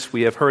romance.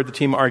 We have heard the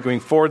team arguing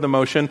for the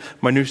motion.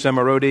 Manoush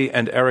Zomorodi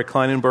and Eric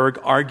Kleinenberg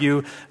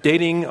argue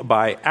dating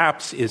by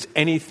apps is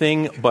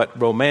anything but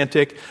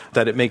romantic,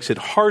 that it makes it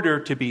harder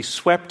to be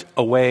swept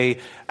away.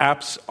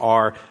 Apps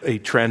are a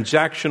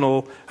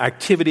transactional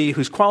activity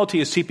whose quality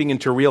is seeping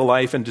into real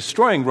life and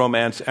destroying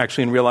romance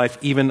actually in real life,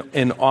 even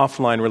in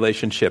offline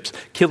relationships,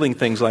 killing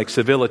things like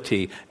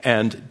civility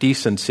and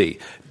decency.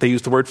 They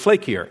use the word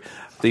flakier.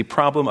 The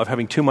problem of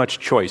having too much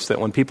choice, that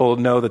when people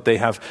know that they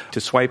have to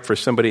swipe for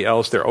somebody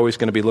else, they're always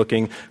going to be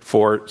looking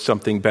for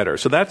something better.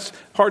 So that's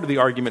part of the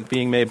argument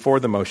being made for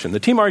the motion. The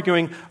team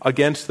arguing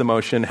against the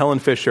motion, Helen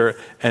Fisher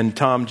and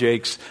Tom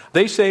Jakes,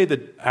 they say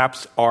that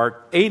apps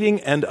are aiding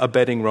and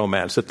abetting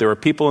romance, that there are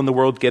people in the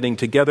world getting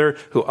together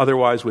who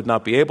otherwise would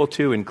not be able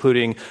to,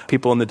 including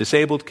people in the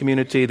disabled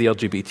community, the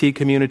LGBT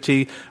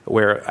community,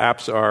 where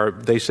apps are,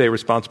 they say,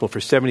 responsible for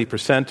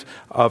 70%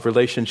 of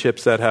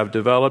relationships that have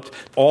developed.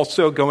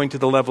 Also going to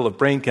the level of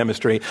brain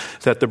chemistry,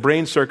 that the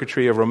brain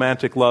circuitry of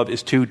romantic love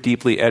is too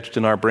deeply etched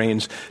in our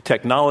brains.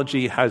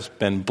 Technology has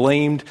been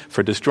blamed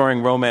for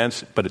destroying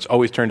romance, but it's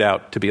always turned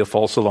out to be a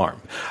false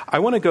alarm. I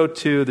want to go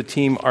to the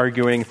team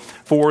arguing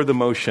for the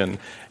motion.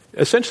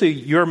 Essentially,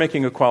 you're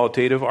making a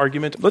qualitative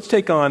argument. Let's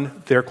take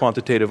on their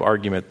quantitative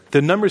argument.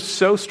 The numbers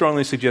so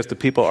strongly suggest that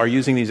people are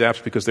using these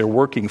apps because they're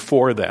working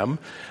for them.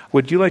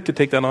 Would you like to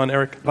take that on,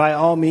 Eric? By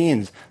all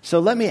means. So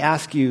let me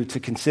ask you to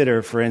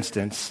consider, for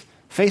instance,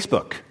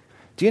 Facebook.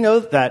 Do you know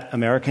that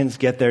Americans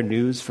get their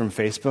news from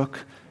Facebook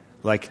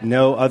like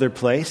no other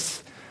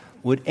place?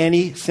 Would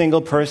any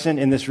single person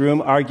in this room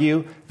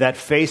argue that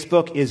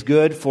Facebook is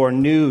good for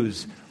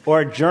news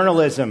or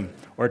journalism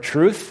or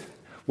truth?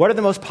 What are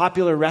the most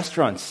popular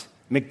restaurants?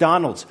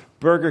 McDonald's,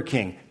 Burger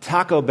King,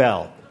 Taco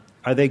Bell.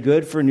 Are they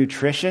good for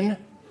nutrition?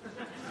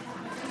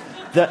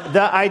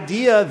 The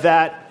idea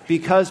that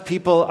because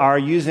people are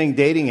using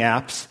dating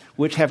apps,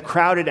 which have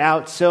crowded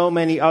out so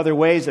many other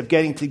ways of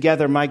getting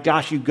together, my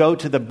gosh, you go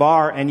to the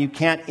bar and you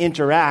can't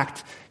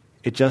interact,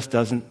 it just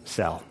doesn't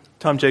sell.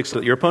 Tom Jakes,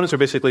 your opponents are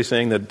basically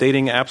saying that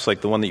dating apps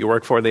like the one that you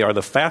work for, they are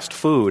the fast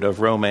food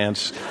of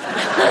romance.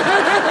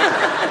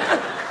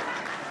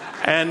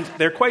 And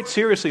they're quite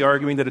seriously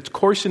arguing that it's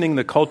coarsening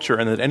the culture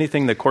and that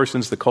anything that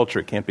coarsens the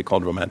culture can't be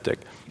called romantic.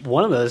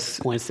 One of those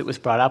points that was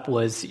brought up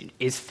was,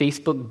 is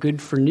Facebook good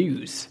for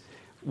news?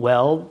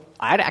 Well,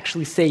 I'd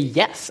actually say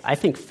yes. I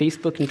think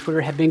Facebook and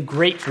Twitter have been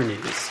great for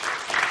news.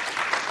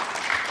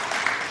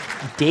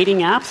 Dating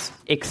apps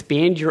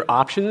expand your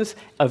options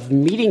of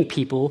meeting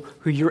people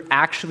who you're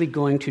actually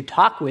going to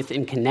talk with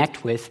and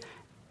connect with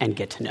and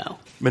get to know.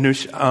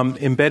 Manoush,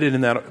 embedded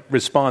in that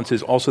response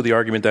is also the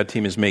argument that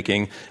team is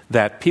making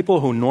that people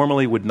who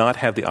normally would not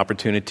have the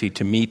opportunity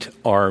to meet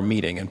are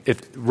meeting. And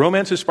if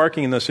romance is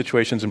sparking in those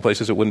situations in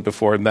places it wouldn't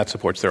before, then that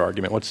supports their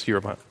argument. What's your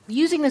opinion?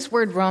 Using this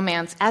word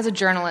romance as a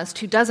journalist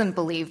who doesn't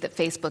believe that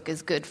Facebook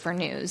is good for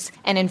news,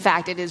 and in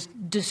fact it is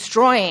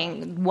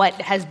destroying what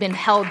has been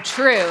held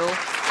true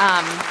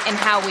in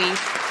how we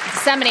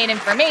disseminate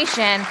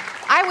information,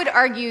 I would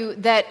argue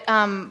that,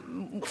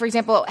 for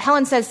example,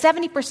 Helen says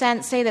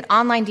 70% say that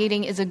online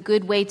dating is a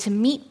good way to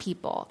meet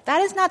people.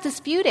 That is not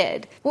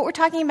disputed. What we're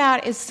talking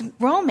about is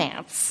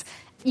romance.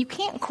 You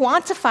can't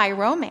quantify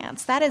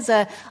romance. That is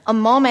a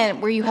moment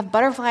where you have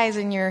butterflies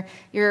in your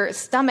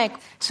stomach.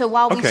 So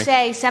while we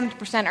say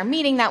 70% are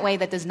meeting that way,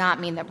 that does not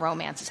mean that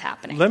romance is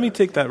happening. Let me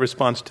take that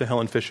response to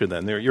Helen Fisher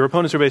then. Your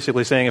opponents are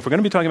basically saying if we're going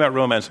to be talking about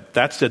romance,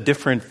 that's a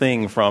different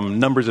thing from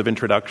numbers of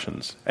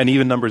introductions and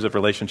even numbers of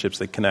relationships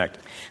that connect.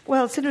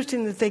 Well, it's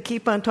interesting that they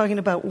keep on talking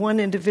about one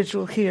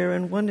individual here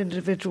and one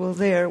individual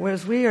there,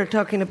 whereas we are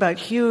talking about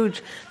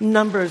huge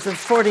numbers of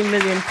 40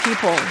 million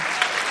people.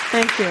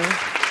 Thank you.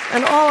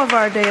 And all of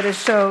our data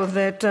show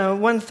that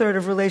one-third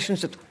of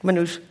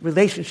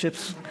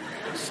relationships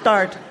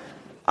start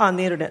on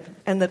the Internet,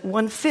 and that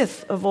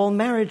one-fifth of all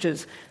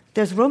marriages,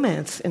 there's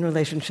romance in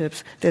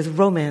relationships, there's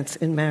romance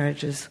in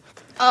marriages.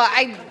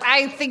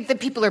 I think that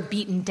people are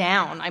beaten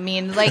down. I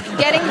mean, like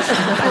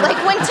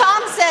when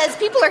Tom says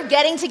people are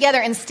getting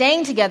together and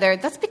staying together,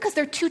 that's because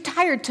they're too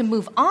tired to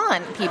move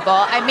on, people.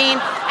 I mean,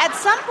 at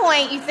some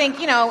point you think,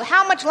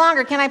 how much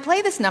longer can I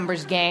play this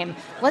numbers game?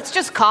 Let's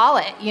just call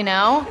it,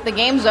 the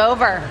game's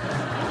over.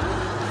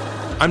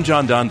 I'm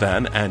John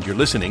Donvan, and you're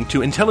listening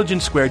to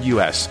Intelligence Squared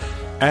US.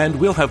 And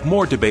we'll have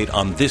more debate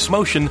on this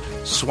motion,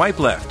 Swipe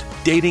Left,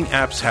 Dating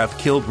Apps Have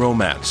Killed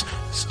Romance.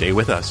 Stay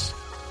with us.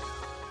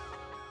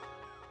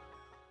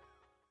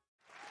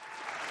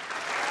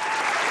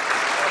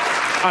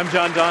 I'm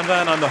John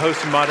Donvan. I'm the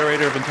host and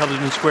moderator of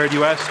Intelligence Squared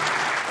US,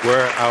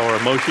 where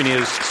our motion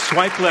is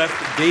Swipe Left,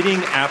 Dating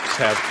Apps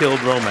Have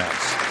Killed Romance.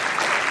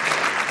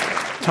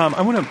 Tom,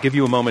 I want to give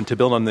you a moment to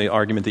build on the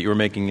argument that you were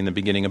making in the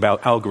beginning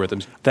about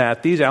algorithms,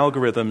 that these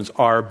algorithms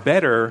are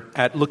better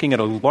at looking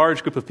at a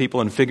large group of people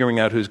and figuring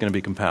out who's going to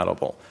be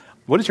compatible.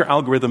 What does your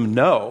algorithm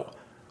know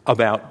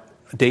about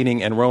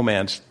dating and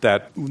romance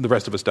that the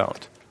rest of us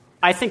don't?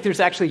 I think there's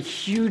actually a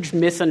huge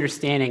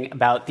misunderstanding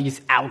about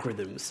these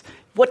algorithms.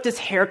 What does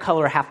hair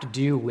color have to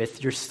do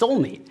with your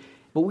soulmate?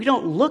 But we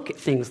don't look at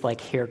things like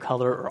hair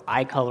color or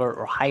eye color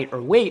or height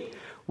or weight.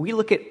 We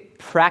look at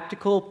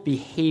practical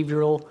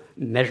behavioral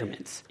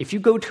measurements. If you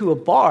go to a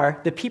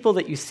bar, the people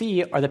that you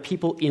see are the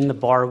people in the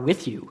bar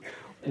with you.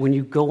 When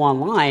you go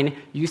online,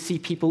 you see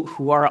people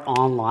who are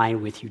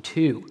online with you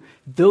too.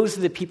 Those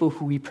are the people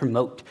who we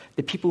promote,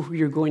 the people who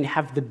you're going to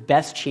have the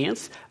best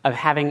chance of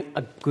having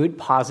a good,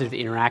 positive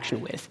interaction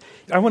with.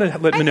 I want to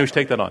let Manoush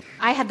take that on.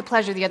 I had the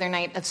pleasure the other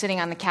night of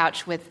sitting on the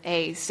couch with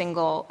a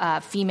single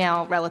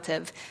female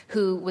relative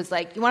who was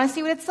like, you want to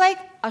see what it's like?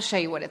 I'll show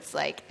you what it's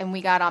like. And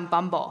we got on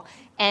Bumble.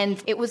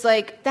 And it was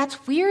like,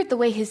 that's weird the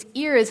way his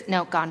ear is.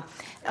 No, gone.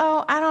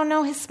 Oh, I don't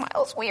know. His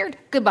smile's weird.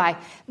 Goodbye.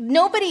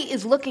 Nobody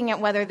is looking at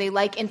whether they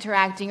like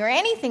interacting or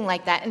anything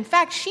like that. In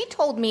fact, she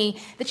told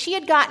me that she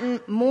had gotten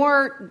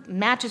more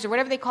matches or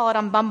whatever they call it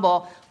on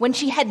Bumble when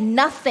she had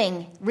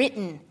nothing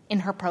written in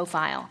her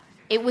profile.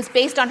 It was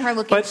based on her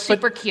looking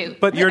super cute.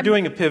 But you're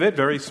doing a pivot,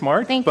 very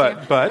smart. Thank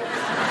you.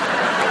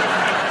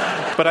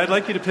 But I'd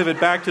like you to pivot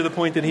back to the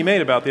point that he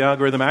made about the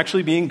algorithm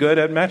actually being good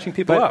at matching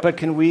people up. But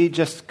can we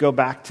just go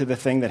back to the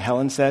thing that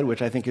Helen said,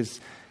 which I think is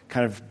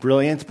kind of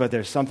brilliant, but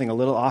there's something a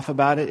little off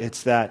about it.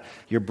 It's that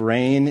your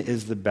brain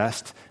is the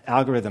best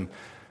algorithm.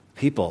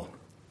 People,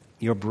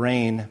 your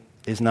brain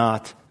is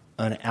not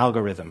an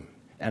algorithm.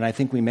 And I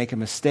think we make a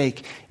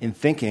mistake in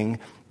thinking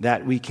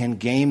that we can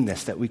game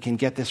this, that we can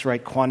get this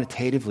right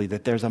quantitatively,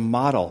 that there's a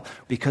model,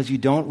 because you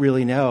don't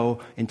really know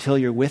until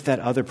you're with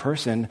that other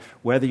person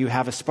whether you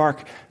have a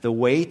spark. The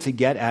way to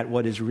get at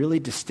what is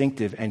really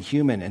distinctive and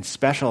human and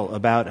special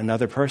about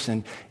another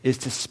person is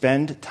to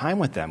spend time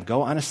with them.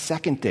 Go on a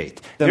second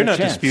date. You're not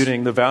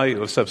disputing the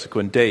value of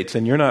subsequent dates,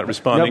 and you're not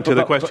responding to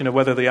the question of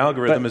whether the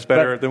algorithm is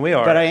better than we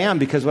are. But I am,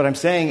 because what I'm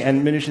saying,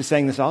 and Manoush is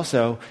saying this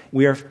also,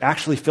 we are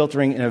actually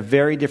filtering in a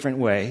very different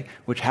way,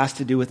 which has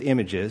to do with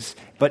images.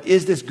 But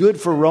is this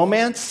good for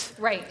romance?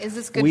 Right. Is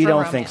this good we for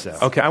don't romance? think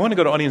so. Okay, I want to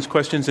go to audience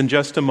questions in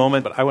just a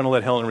moment, but I want to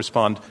let Helen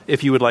respond,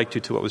 if you would like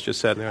to what was just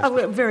said.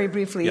 Very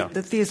briefly,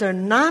 that these are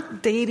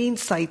not dating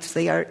sites.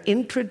 They are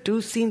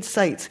introducing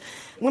sites.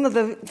 One of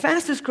the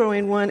fastest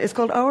growing one is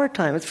called Our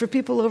Time. It's for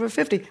people over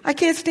 50. I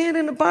can't stand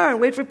in a bar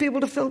and wait for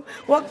people to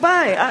walk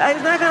by.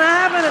 It's not going to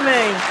happen to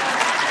me.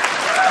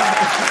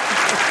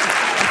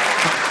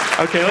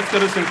 Okay, let's go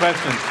to some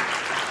questions.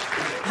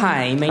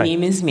 Hi, my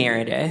name is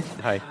Meredith.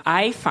 Hi.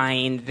 I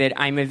find that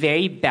I'm a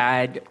very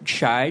bad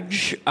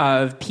judge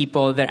of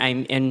people that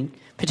I'm in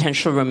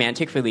potential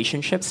romantic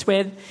relationships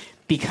with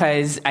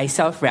because I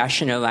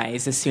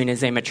self-rationalize as soon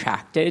as I'm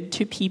attracted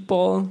to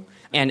people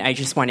and I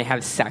just want to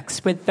have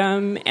sex with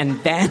them,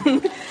 and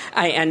then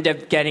I end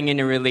up getting in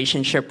a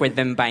relationship with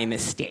them by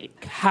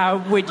mistake. How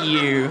would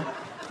you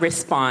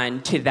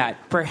respond to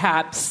that?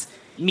 Perhaps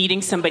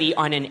meeting somebody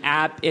on an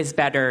app is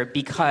better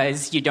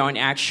because you don't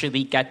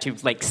actually get to,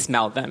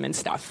 smell them and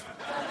stuff.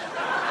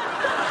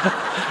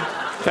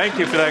 Thank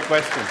you for that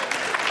question.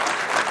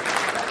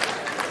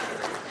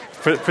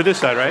 For this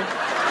side, right?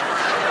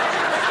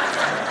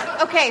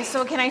 Okay,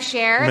 so can I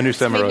share? Manoush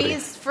Zomorodi. Maybe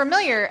it's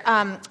familiar.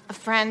 A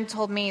friend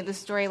told me the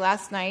story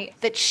last night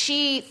that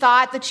she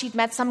thought that she'd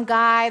met some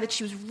guy that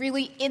she was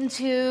really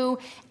into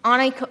on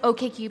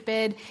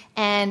OkCupid,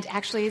 and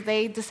actually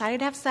they decided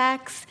to have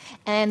sex,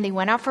 and they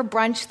went out for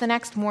brunch the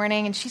next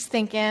morning, and she's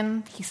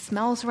thinking, he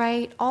smells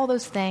right, all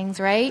those things,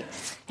 right?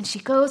 And she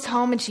goes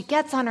home, and she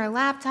gets on her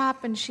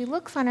laptop, and she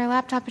looks on her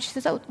laptop, and she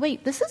says, oh,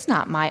 wait, this is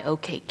not my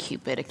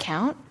OkCupid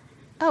account.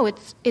 Oh,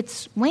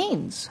 it's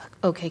Wayne's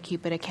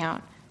OkCupid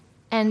account.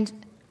 And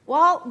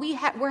while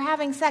we're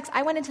having sex,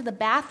 I went into the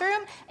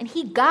bathroom, and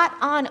he got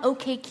on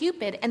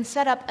OkCupid and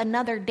set up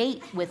another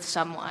date with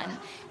someone.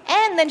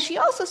 And then she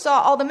also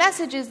saw all the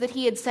messages that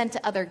he had sent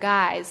to other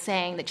guys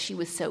saying that she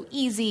was so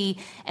easy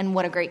and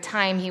what a great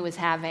time he was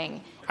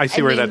having. I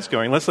see where that's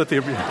going. Let's let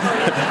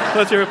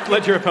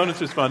your opponents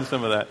respond to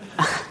some of that.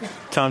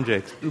 Tom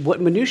Jakes. What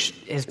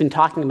Manoush has been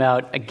talking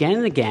about again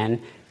and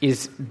again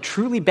is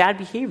truly bad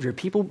behavior,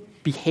 people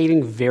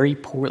behaving very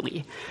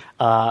poorly.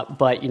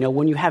 But,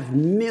 when you have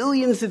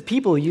millions of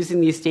people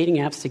using these dating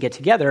apps to get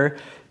together,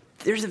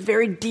 there's a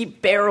very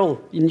deep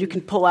barrel, and you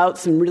can pull out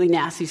some really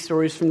nasty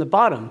stories from the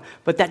bottom.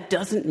 But that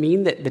doesn't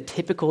mean that the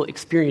typical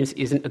experience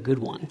isn't a good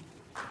one.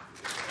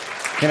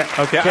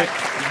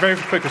 Very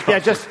quick response. Yeah,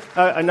 just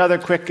another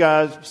quick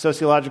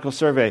sociological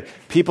survey.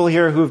 People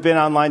here who've been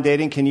online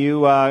dating, can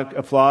you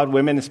applaud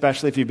women,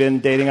 especially if you've been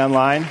dating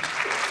online?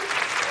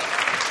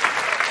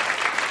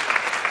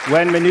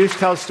 When Manoush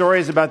tells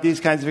stories about these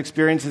kinds of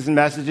experiences and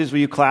messages, will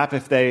you clap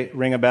if they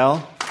ring a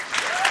bell?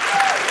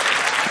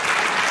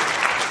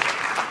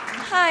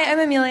 Hi, I'm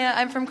Amelia.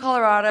 I'm from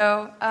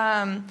Colorado.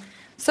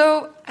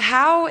 So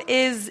how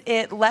is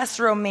it less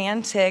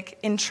romantic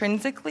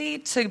intrinsically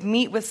to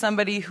meet with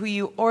somebody who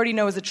you already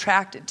know is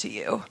attracted to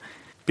you?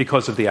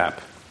 Because of the app.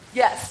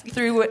 Yes,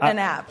 through an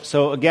app.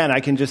 So again,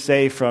 I can just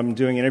say from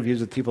doing interviews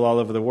with people all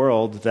over the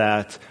world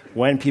that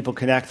when people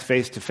connect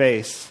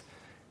face-to-face,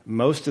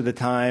 most of the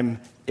time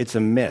it's a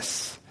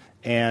miss.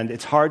 And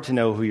it's hard to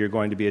know who you're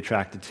going to be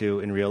attracted to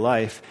in real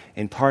life,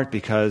 in part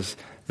because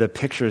the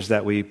pictures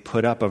that we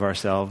put up of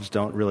ourselves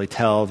don't really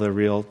tell the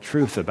real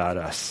truth about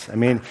us. I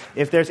mean,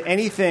 if there's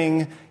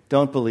anything,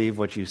 don't believe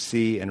what you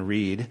see and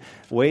read.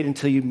 Wait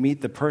until you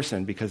meet the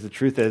person, because the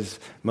truth is,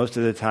 most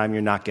of the time,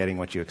 you're not getting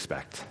what you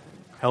expect.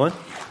 Helen?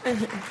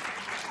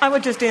 I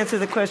would just answer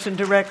the question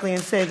directly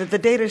and say that the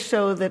data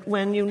show that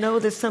when you know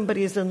that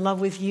somebody is in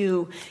love with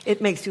you,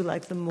 it makes you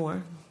like them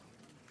more.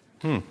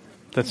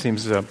 That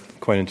seems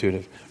quite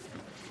intuitive.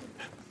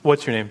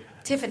 What's your name?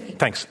 Tiffany.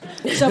 Thanks.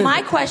 So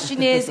my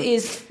question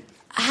is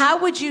how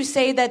would you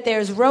say that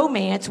there's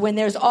romance when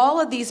there's all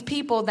of these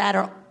people that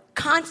are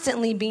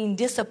constantly being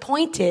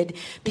disappointed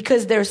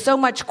because there's so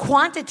much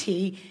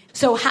quantity?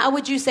 So how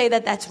would you say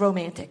that that's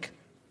romantic?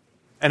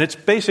 And it's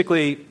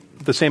basically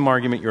the same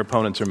argument your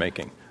opponents are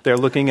making. They're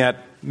looking at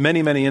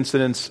many, many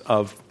incidents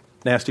of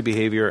nasty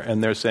behavior,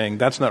 and they're saying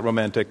that's not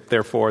romantic,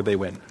 therefore they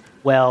win.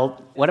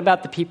 Well, what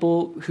about the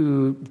people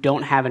who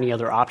don't have any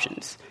other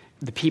options?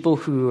 The people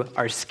who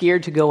are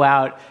scared to go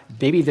out,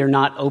 maybe they're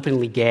not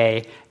openly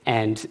gay,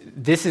 and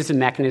this is a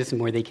mechanism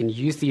where they can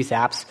use these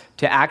apps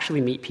to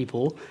actually meet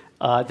people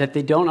that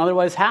they don't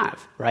otherwise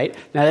have, right?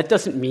 Now, that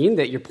doesn't mean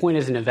that your point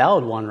isn't a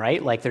valid one,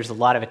 right? Like, there's a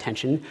lot of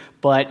attention.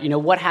 But,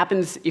 what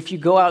happens if you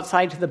go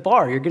outside to the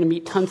bar? You're going to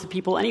meet tons of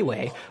people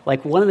anyway.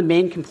 Like, one of the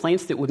main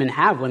complaints that women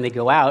have when they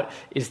go out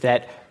is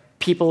that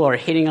people are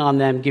hitting on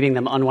them, giving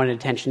them unwanted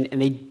attention,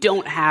 and they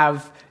don't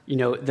have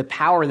the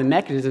power, the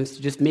mechanisms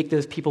to just make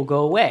those people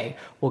go away.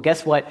 Well,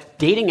 guess what?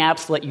 Dating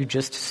apps let you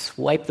just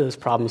swipe those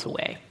problems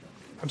away.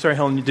 I'm sorry,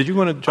 Helen, did you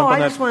want to jump on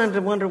that? I just wanted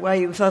to wonder why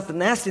you thought the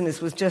nastiness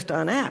was just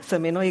on apps. I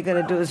mean, all you got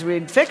to do is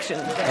read fiction.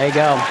 There you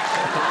go.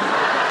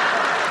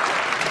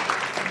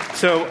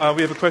 So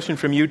we have a question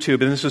from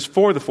YouTube, and this is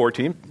for the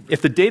 14.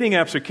 If the dating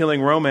apps are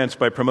killing romance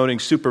by promoting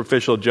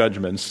superficial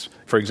judgments,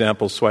 for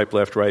example, swipe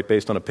left, right,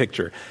 based on a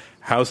picture,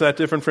 how's that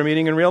different from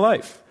meeting in real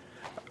life?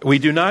 We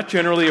do not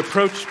generally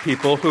approach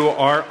people who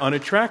are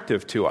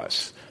unattractive to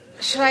us.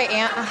 Should I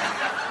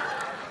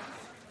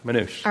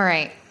Manoush. All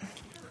right.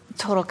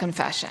 Total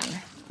confession.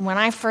 When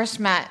I first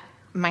met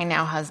my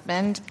now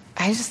husband,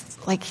 I just,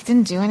 he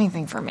didn't do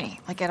anything for me,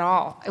 at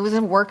all. It was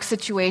a work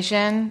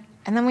situation,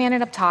 and then we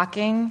ended up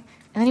talking,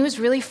 and then he was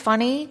really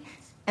funny,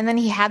 and then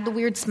he had the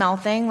weird smell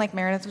thing, like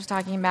Meredith was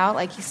talking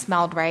about, he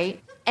smelled right.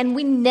 And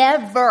we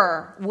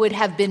never would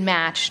have been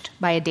matched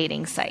by a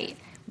dating site.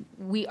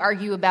 We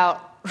argue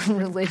about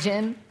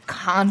religion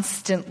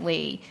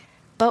constantly.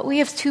 But we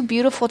have 2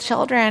 beautiful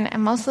children,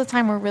 and most of the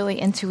time we're really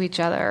into each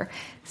other.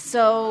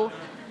 So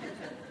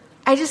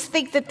I just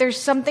think that there's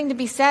something to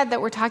be said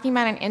that we're talking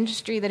about an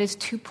industry that is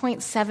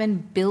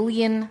 $2.7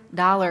 billion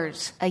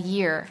a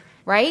year,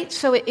 right?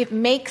 So it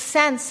makes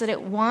sense that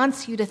it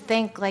wants you to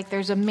think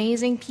there's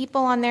amazing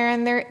people on there,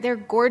 and they're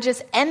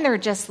gorgeous, and they're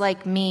just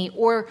like me,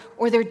 or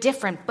they're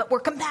different, but we're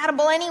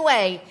compatible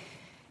anyway.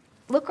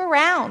 Look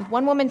around.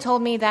 One woman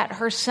told me that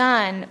her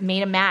son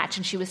made a match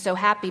and she was so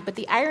happy, but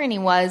the irony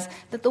was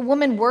that the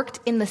woman worked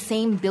in the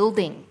same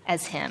building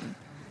as him.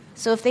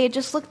 So if they had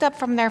just looked up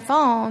from their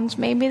phones,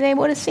 maybe they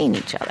would have seen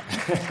each other.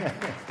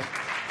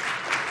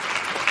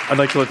 I'd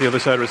like to let the other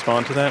side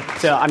respond to that.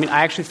 So, I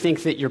actually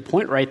think that your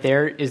point right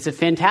there is a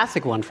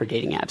fantastic one for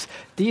dating apps.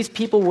 These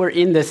people were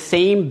in the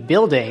same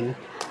building,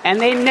 and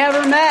they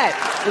never met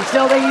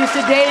until they used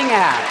a dating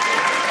app.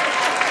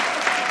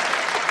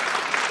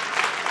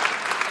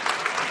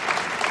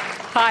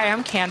 Hi,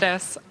 I'm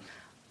Candace.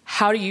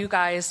 How do you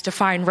guys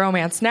define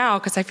romance now?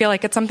 Because I feel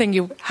like it's something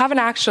you haven't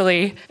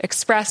actually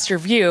expressed your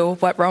view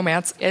what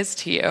romance is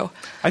to you.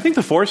 I think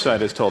the Foresight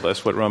has told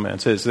us what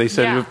romance is. They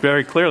said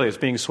very clearly it's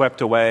being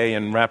swept away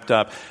and wrapped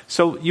up.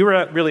 So you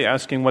were really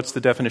asking what's the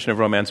definition of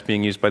romance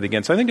being used by the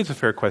Against. I think it's a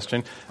fair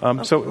question.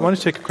 So why don't you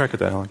take a crack at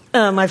that, Helen?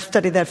 I've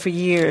studied that for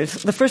years.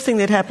 The first thing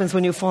that happens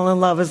when you fall in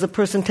love is the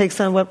person takes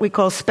on what we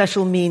call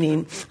special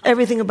meaning.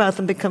 Everything about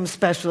them becomes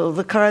special.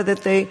 The car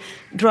that they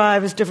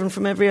drive is different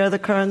from every other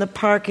car in the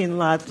parking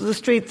lot. The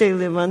street they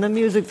live on, the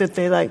music that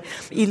they like,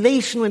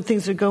 elation when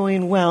things are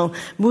going well,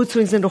 mood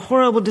swings into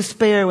horrible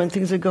despair when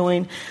things are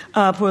going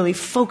poorly,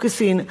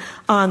 focusing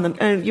on them.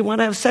 And you want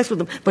to have sex with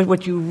them, but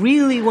what you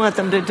really want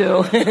them to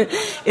do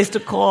is to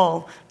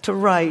call, to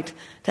write,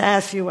 to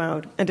ask you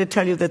out, and to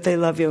tell you that they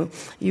love you.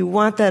 You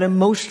want that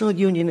emotional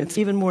union. It's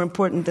even more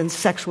important than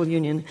sexual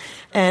union.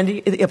 And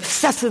the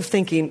obsessive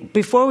thinking.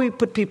 Before we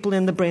put people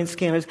in the brain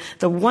scanners,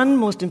 the one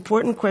most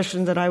important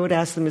question that I would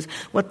ask them is,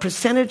 what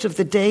percentage of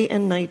the day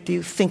and night do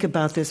you think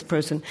about this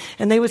person?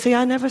 And they would say,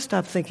 I never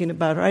stop thinking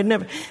about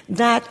her.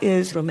 That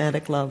is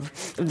romantic love.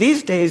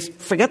 These days,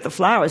 forget the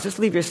flowers. Just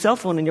leave your cell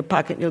phone in your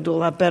pocket and you'll do a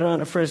lot better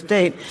on a first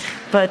date.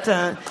 But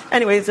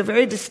anyway, it's a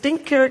very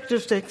distinct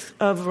characteristic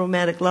of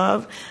romantic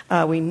love.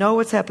 We know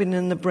what's happening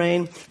in the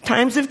brain.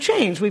 Times have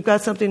changed. We've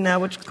got something now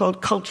which is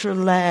called culture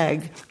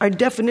lag. Our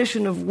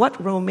definition of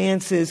what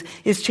romance is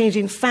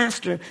changing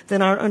faster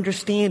than our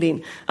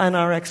understanding and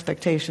our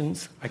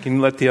expectations. I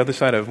can let the other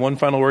side have one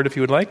final word if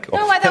you would like.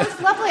 No, that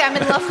was lovely. I'm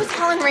in love with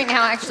Helen right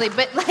now, actually.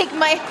 But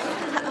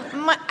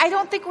I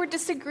don't think we're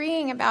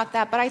disagreeing about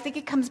that, but I think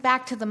it comes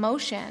back to the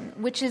motion,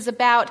 which is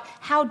about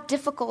how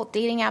difficult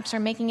dating apps are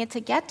making it to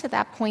get to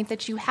that point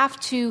that you have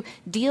to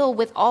deal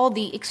with all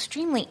the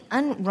extremely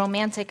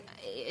unromantic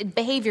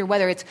behavior,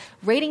 whether it's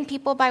rating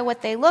people by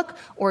what they look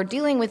or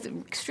dealing with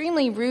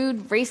extremely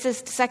rude,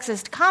 racist,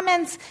 sexist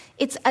comments.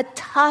 It's a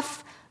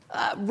tough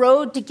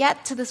road to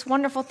get to this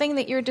wonderful thing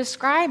that you're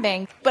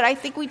describing. But I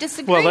think we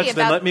disagree about... Well,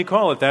 then let me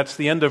call it. That's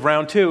the end of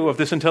round 2 of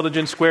this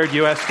Intelligence Squared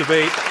U.S.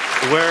 debate,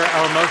 where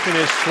our motion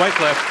is swipe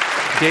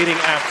left, dating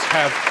apps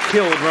have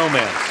killed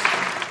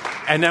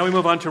romance. And now we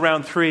move on to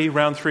round 3.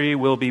 Round 3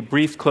 will be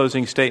brief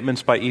closing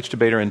statements by each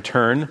debater in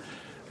turn.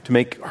 To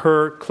make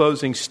her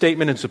closing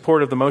statement in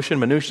support of the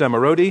motion, Manoush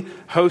Zomorodi,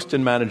 host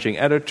and managing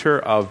editor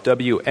of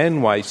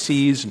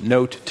WNYC's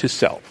Note to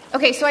Self.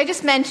 Okay, so I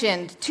just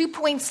mentioned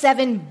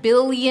 $2.7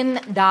 billion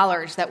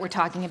that we're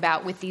talking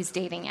about with these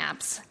dating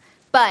apps.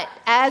 But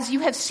as you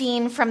have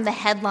seen from the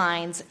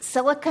headlines,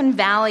 Silicon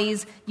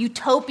Valley's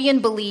utopian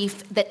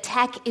belief that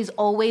tech is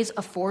always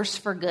a force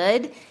for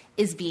good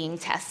is being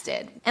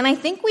tested. And I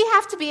think we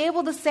have to be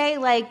able to say,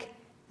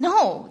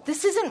 no,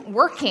 this isn't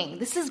working.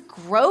 This is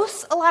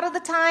gross a lot of the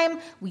time.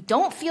 We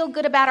don't feel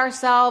good about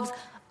ourselves.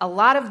 A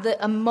lot of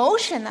the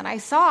emotion that I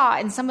saw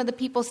in some of the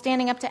people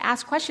standing up to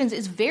ask questions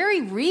is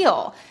very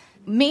real.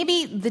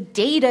 Maybe the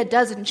data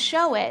doesn't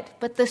show it,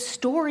 but the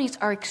stories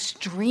are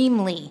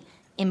extremely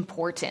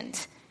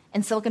important.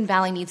 And Silicon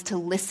Valley needs to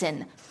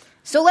listen.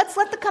 So let's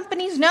let the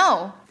companies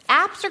know.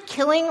 Apps are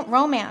killing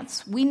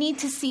romance. We need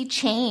to see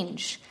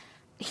change.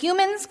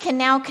 Humans can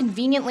now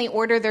conveniently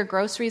order their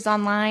groceries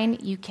online.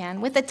 You can,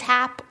 with a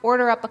tap,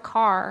 order up a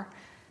car.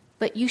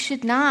 But you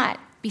should not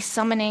be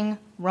summoning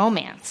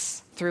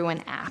romance through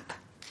an app.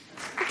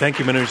 Thank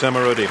you, Manu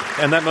Zamarodi.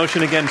 And that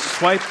motion again,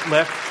 swipe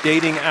left,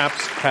 dating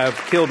apps have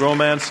killed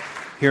romance.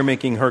 Here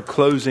making her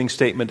closing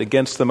statement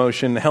against the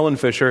motion, Helen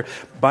Fisher,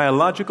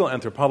 biological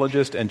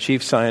anthropologist and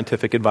chief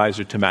scientific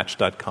advisor to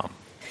Match.com.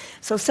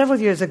 So several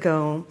years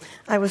ago,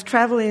 I was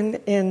traveling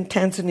in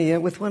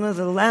Tanzania with one of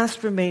the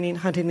last remaining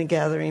hunting and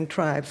gathering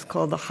tribes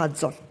called the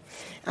Hadza.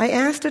 I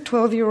asked a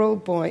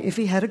 12-year-old boy if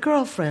he had a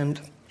girlfriend,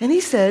 and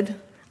he said,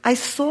 "I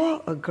saw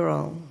a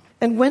girl,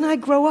 and when I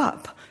grow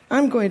up,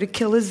 I'm going to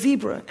kill a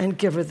zebra and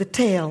give her the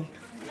tail."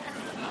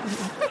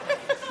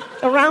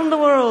 Around the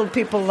world,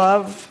 people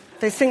love.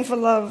 They sing for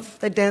love.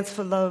 They dance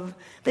for love.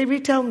 They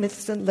retell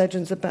myths and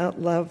legends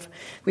about love.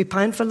 We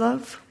pine for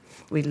love.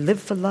 We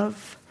live for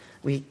love.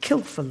 We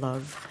kill for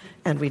love,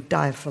 and we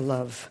die for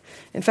love.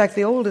 In fact,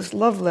 the oldest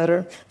love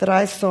letter that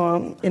I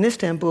saw in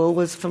Istanbul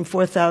was from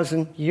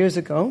 4,000 years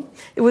ago.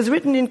 It was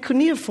written in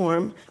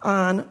cuneiform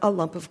on a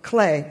lump of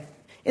clay.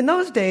 In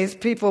those days,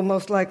 people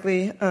most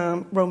likely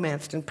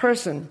romanced in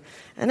person.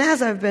 And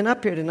as I've been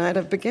up here tonight,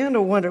 I've began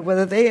to wonder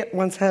whether they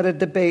once had a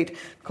debate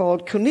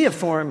called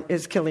Cuneiform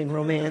is Killing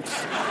Romance.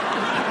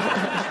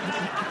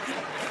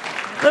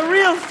 The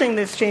real thing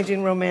that's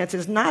changing romance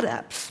is not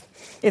apps.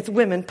 It's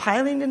women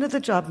piling into the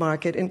job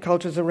market in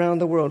cultures around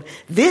the world.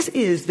 This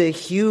is the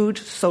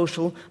huge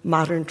social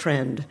modern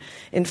trend.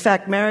 In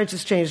fact, marriage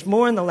has changed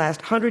more in the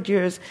last 100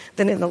 years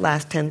than in the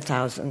last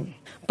 10,000.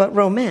 But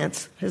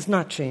romance has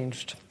not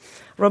changed.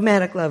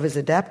 Romantic love is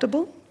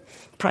adaptable,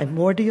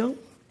 primordial,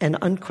 and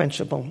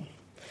unquenchable.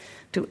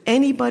 To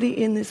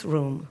anybody in this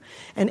room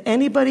and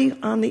anybody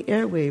on the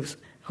airwaves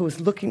who is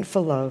looking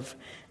for love,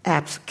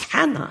 apps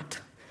cannot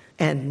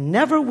and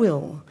never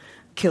will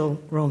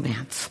kill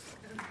romance.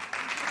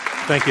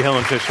 Thank you,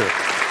 Helen Fisher.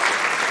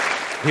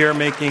 Here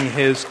making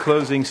his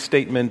closing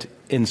statement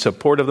in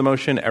support of the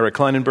motion, Eric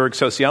Kleinenberg,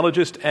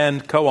 sociologist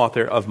and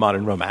co-author of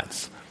Modern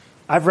Romance.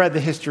 I've read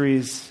the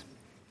histories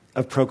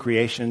of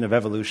procreation, of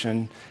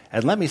evolution,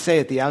 and let me say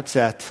at the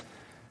outset,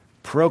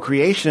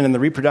 procreation and the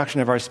reproduction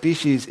of our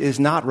species is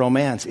not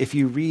romance. If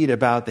you read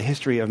about the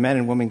history of men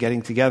and women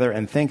getting together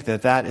and think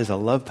that that is a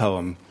love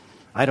poem,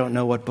 I don't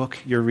know what book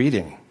you're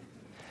reading.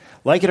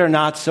 Like it or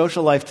not,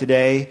 social life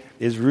today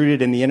is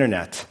rooted in the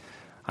internet.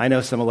 I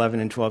know some 11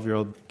 and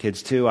 12-year-old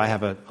kids, too. I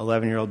have an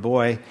 11-year-old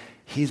boy.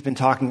 He's been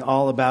talking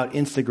all about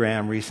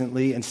Instagram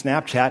recently and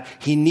Snapchat.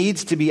 He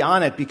needs to be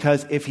on it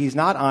because if he's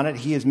not on it,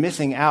 he is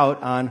missing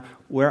out on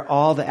where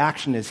all the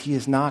action is. He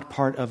is not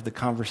part of the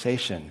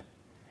conversation.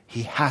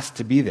 He has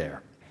to be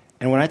there.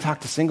 And when I talk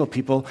to single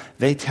people,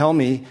 they tell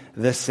me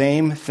the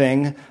same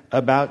thing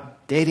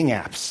about dating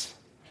apps.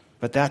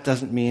 But that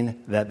doesn't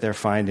mean that they're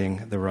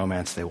finding the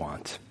romance they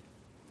want.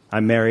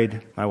 I'm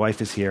married, my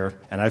wife is here,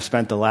 and I've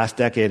spent the last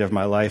decade of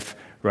my life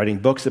writing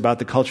books about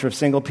the culture of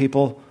single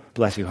people.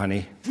 Bless you,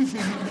 honey.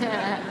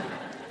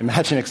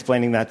 Imagine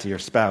explaining that to your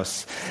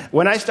spouse.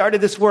 When I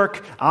started this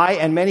work, I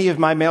and many of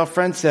my male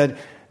friends said,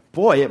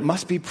 boy, it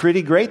must be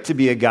pretty great to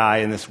be a guy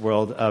in this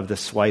world of the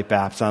swipe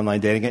apps, online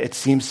dating. It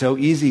seems so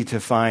easy to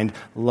find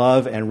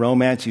love and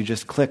romance. You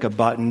just click a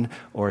button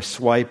or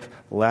swipe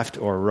left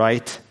or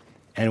right.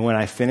 And when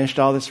I finished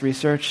all this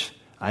research,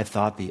 I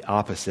thought the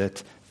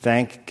opposite.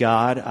 Thank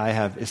God I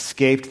have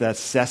escaped that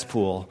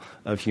cesspool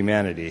of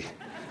humanity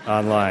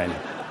online.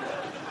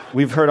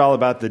 We've heard all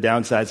about the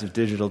downsides of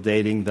digital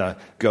dating, the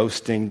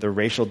ghosting, the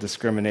racial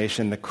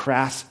discrimination, the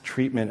crass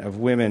treatment of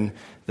women,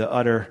 the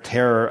utter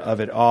terror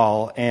of it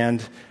all.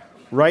 And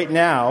right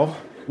now,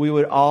 we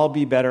would all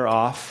be better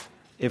off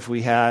if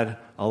we had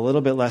a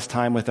little bit less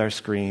time with our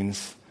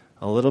screens,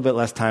 a little bit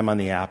less time on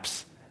the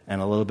apps, and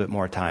a little bit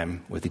more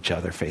time with each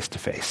other face to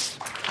face.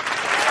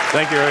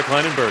 Thank you, Eric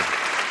Kleinenberg.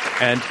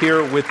 And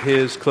here with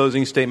his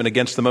closing statement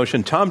against the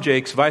motion, Tom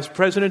Jakes, Vice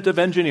President of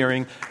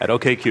Engineering at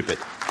OkCupid.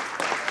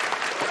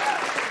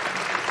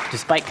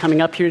 Despite coming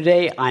up here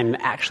today, I'm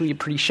actually a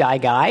pretty shy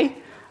guy.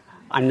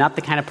 I'm not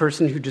the kind of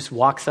person who just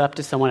walks up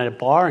to someone at a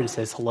bar and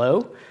says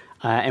hello.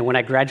 And when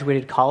I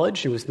graduated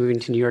college and was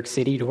moving to New York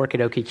City to work at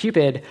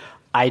OkCupid,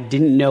 I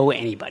didn't know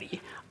anybody,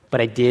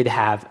 but I did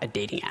have a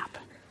dating app.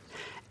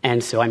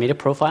 And so I made a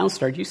profile and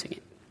started using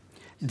it.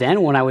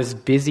 Then when I was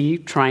busy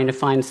trying to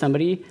find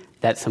somebody,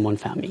 that someone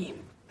found me.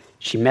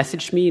 She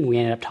messaged me, and we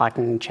ended up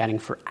talking and chatting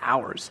for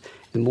hours.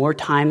 The more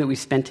time that we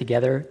spent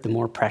together, the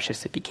more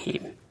precious it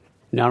became.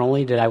 Not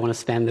only did I want to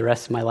spend the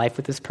rest of my life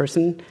with this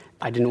person,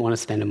 I didn't want to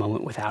spend a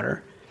moment without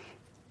her.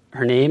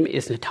 Her name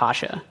is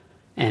Natasha,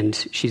 and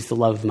she's the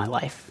love of my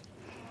life.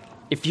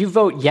 If you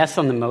vote yes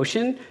on the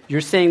motion,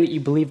 you're saying that you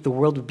believe the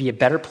world would be a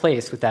better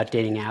place without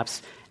dating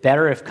apps,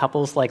 better if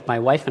couples like my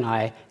wife and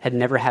I had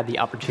never had the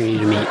opportunity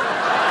to meet.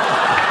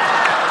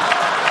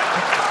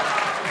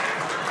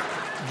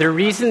 The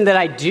reason that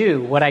I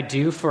do what I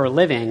do for a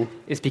living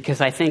is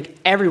because I think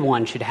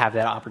everyone should have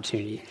that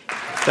opportunity.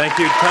 Thank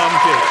you, Tom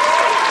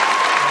Jakes.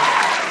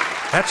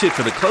 That's it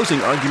for the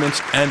closing arguments,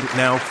 and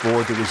now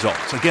for the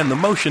results. Again, the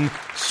motion,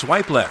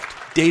 swipe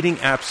left. Dating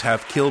apps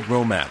have killed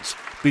romance.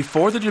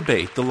 Before the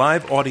debate, the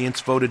live audience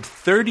voted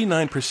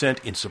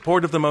 39% in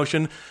support of the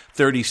motion,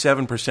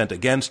 37%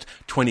 against,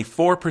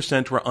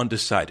 24% were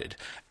undecided.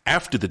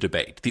 After the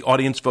debate, the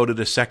audience voted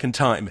a second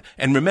time.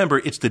 And remember,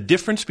 it's the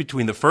difference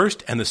between the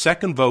first and the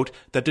second vote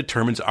that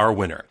determines our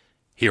winner.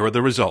 Here are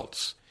the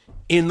results.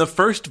 In the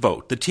first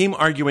vote, the team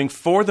arguing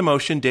for the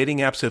motion, dating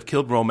apps have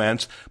killed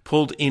romance,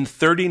 pulled in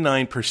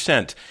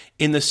 39%.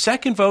 In the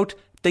second vote,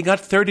 they got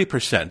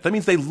 30%. That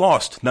means they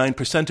lost 9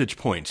 percentage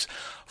points.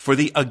 For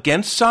the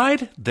against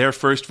side, their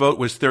first vote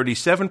was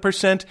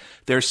 37%.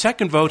 Their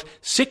second vote,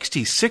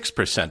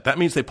 66%. That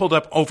means they pulled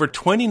up over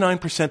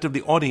 29% of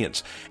the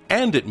audience.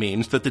 And it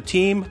means that the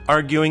team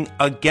arguing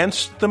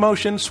against the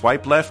motion,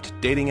 swipe left,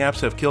 dating apps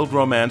have killed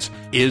romance,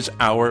 is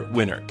our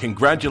winner.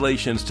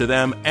 Congratulations to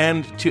them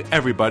and to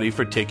everybody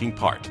for taking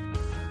part.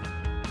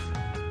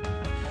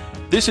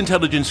 This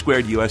Intelligence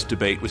Squared U.S.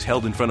 debate was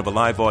held in front of a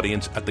live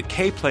audience at the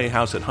Kaye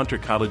Playhouse at Hunter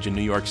College in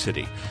New York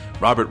City.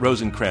 Robert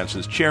Rosencrantz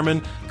is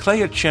chairman,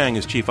 Clea Chang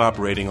is chief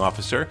operating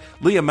officer,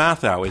 Leah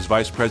Mathau is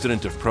vice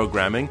president of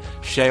programming,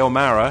 Shay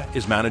O'Mara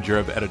is manager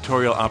of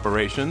editorial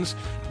operations,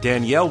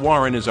 Danielle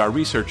Warren is our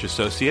research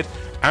associate,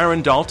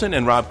 Aaron Dalton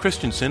and Rob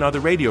Christensen are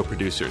the radio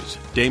producers,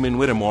 Damon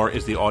Whittemore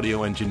is the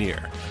audio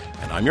engineer.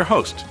 And I'm your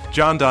host,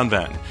 John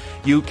Donvan.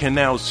 You can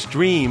now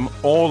stream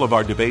all of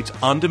our debates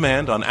on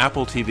demand on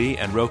Apple TV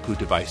and Roku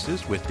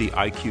devices with the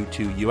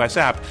IQ2 US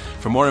app.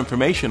 For more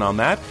information on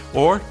that,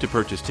 or to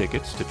purchase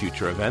tickets to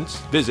future events,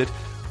 visit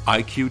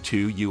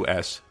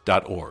iq2us.org.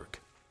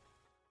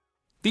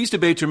 These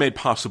debates are made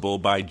possible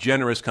by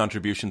generous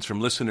contributions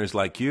from listeners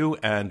like you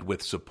and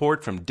with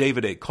support from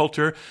David A.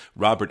 Coulter,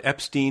 Robert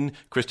Epstein,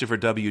 Christopher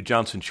W.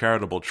 Johnson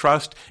Charitable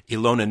Trust,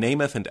 Ilona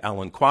Namath and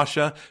Alan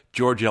Quasha,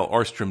 George L.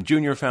 Orstrom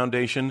Jr.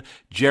 Foundation,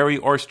 Jerry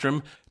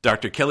Orstrom,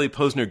 Dr. Kelly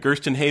Posner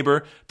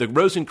Gerstenhaber, the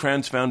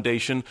Rosencrantz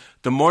Foundation,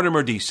 the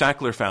Mortimer D.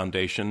 Sackler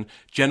Foundation,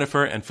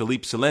 Jennifer and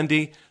Philippe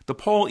Selendi, the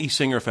Paul E.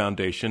 Singer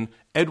Foundation,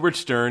 Edward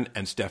Stern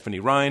and Stephanie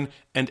Ryan,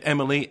 and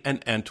Emily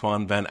and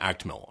Antoine Van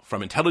Actmill.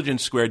 From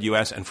Intelligence Squared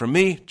US and from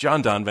me,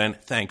 John Donvan,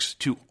 thanks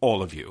to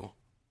all of you.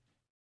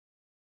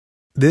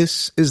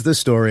 This is the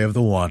story of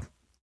the one.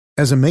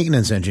 As a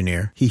maintenance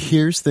engineer, he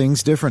hears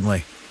things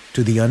differently.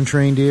 To the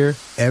untrained ear,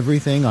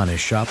 everything on his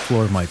shop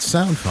floor might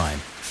sound fine,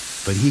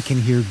 but he can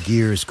hear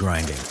gears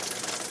grinding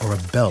or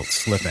a belt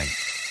slipping.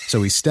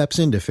 So he steps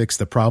in to fix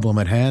the problem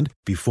at hand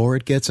before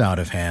it gets out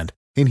of hand.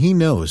 And he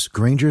knows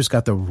Grainger's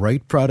got the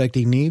right product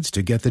he needs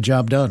to get the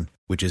job done,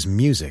 which is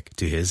music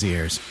to his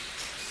ears.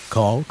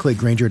 Call, click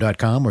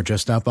Grainger.com, or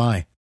just stop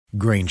by.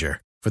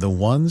 Grainger, for the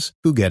ones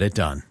who get it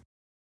done.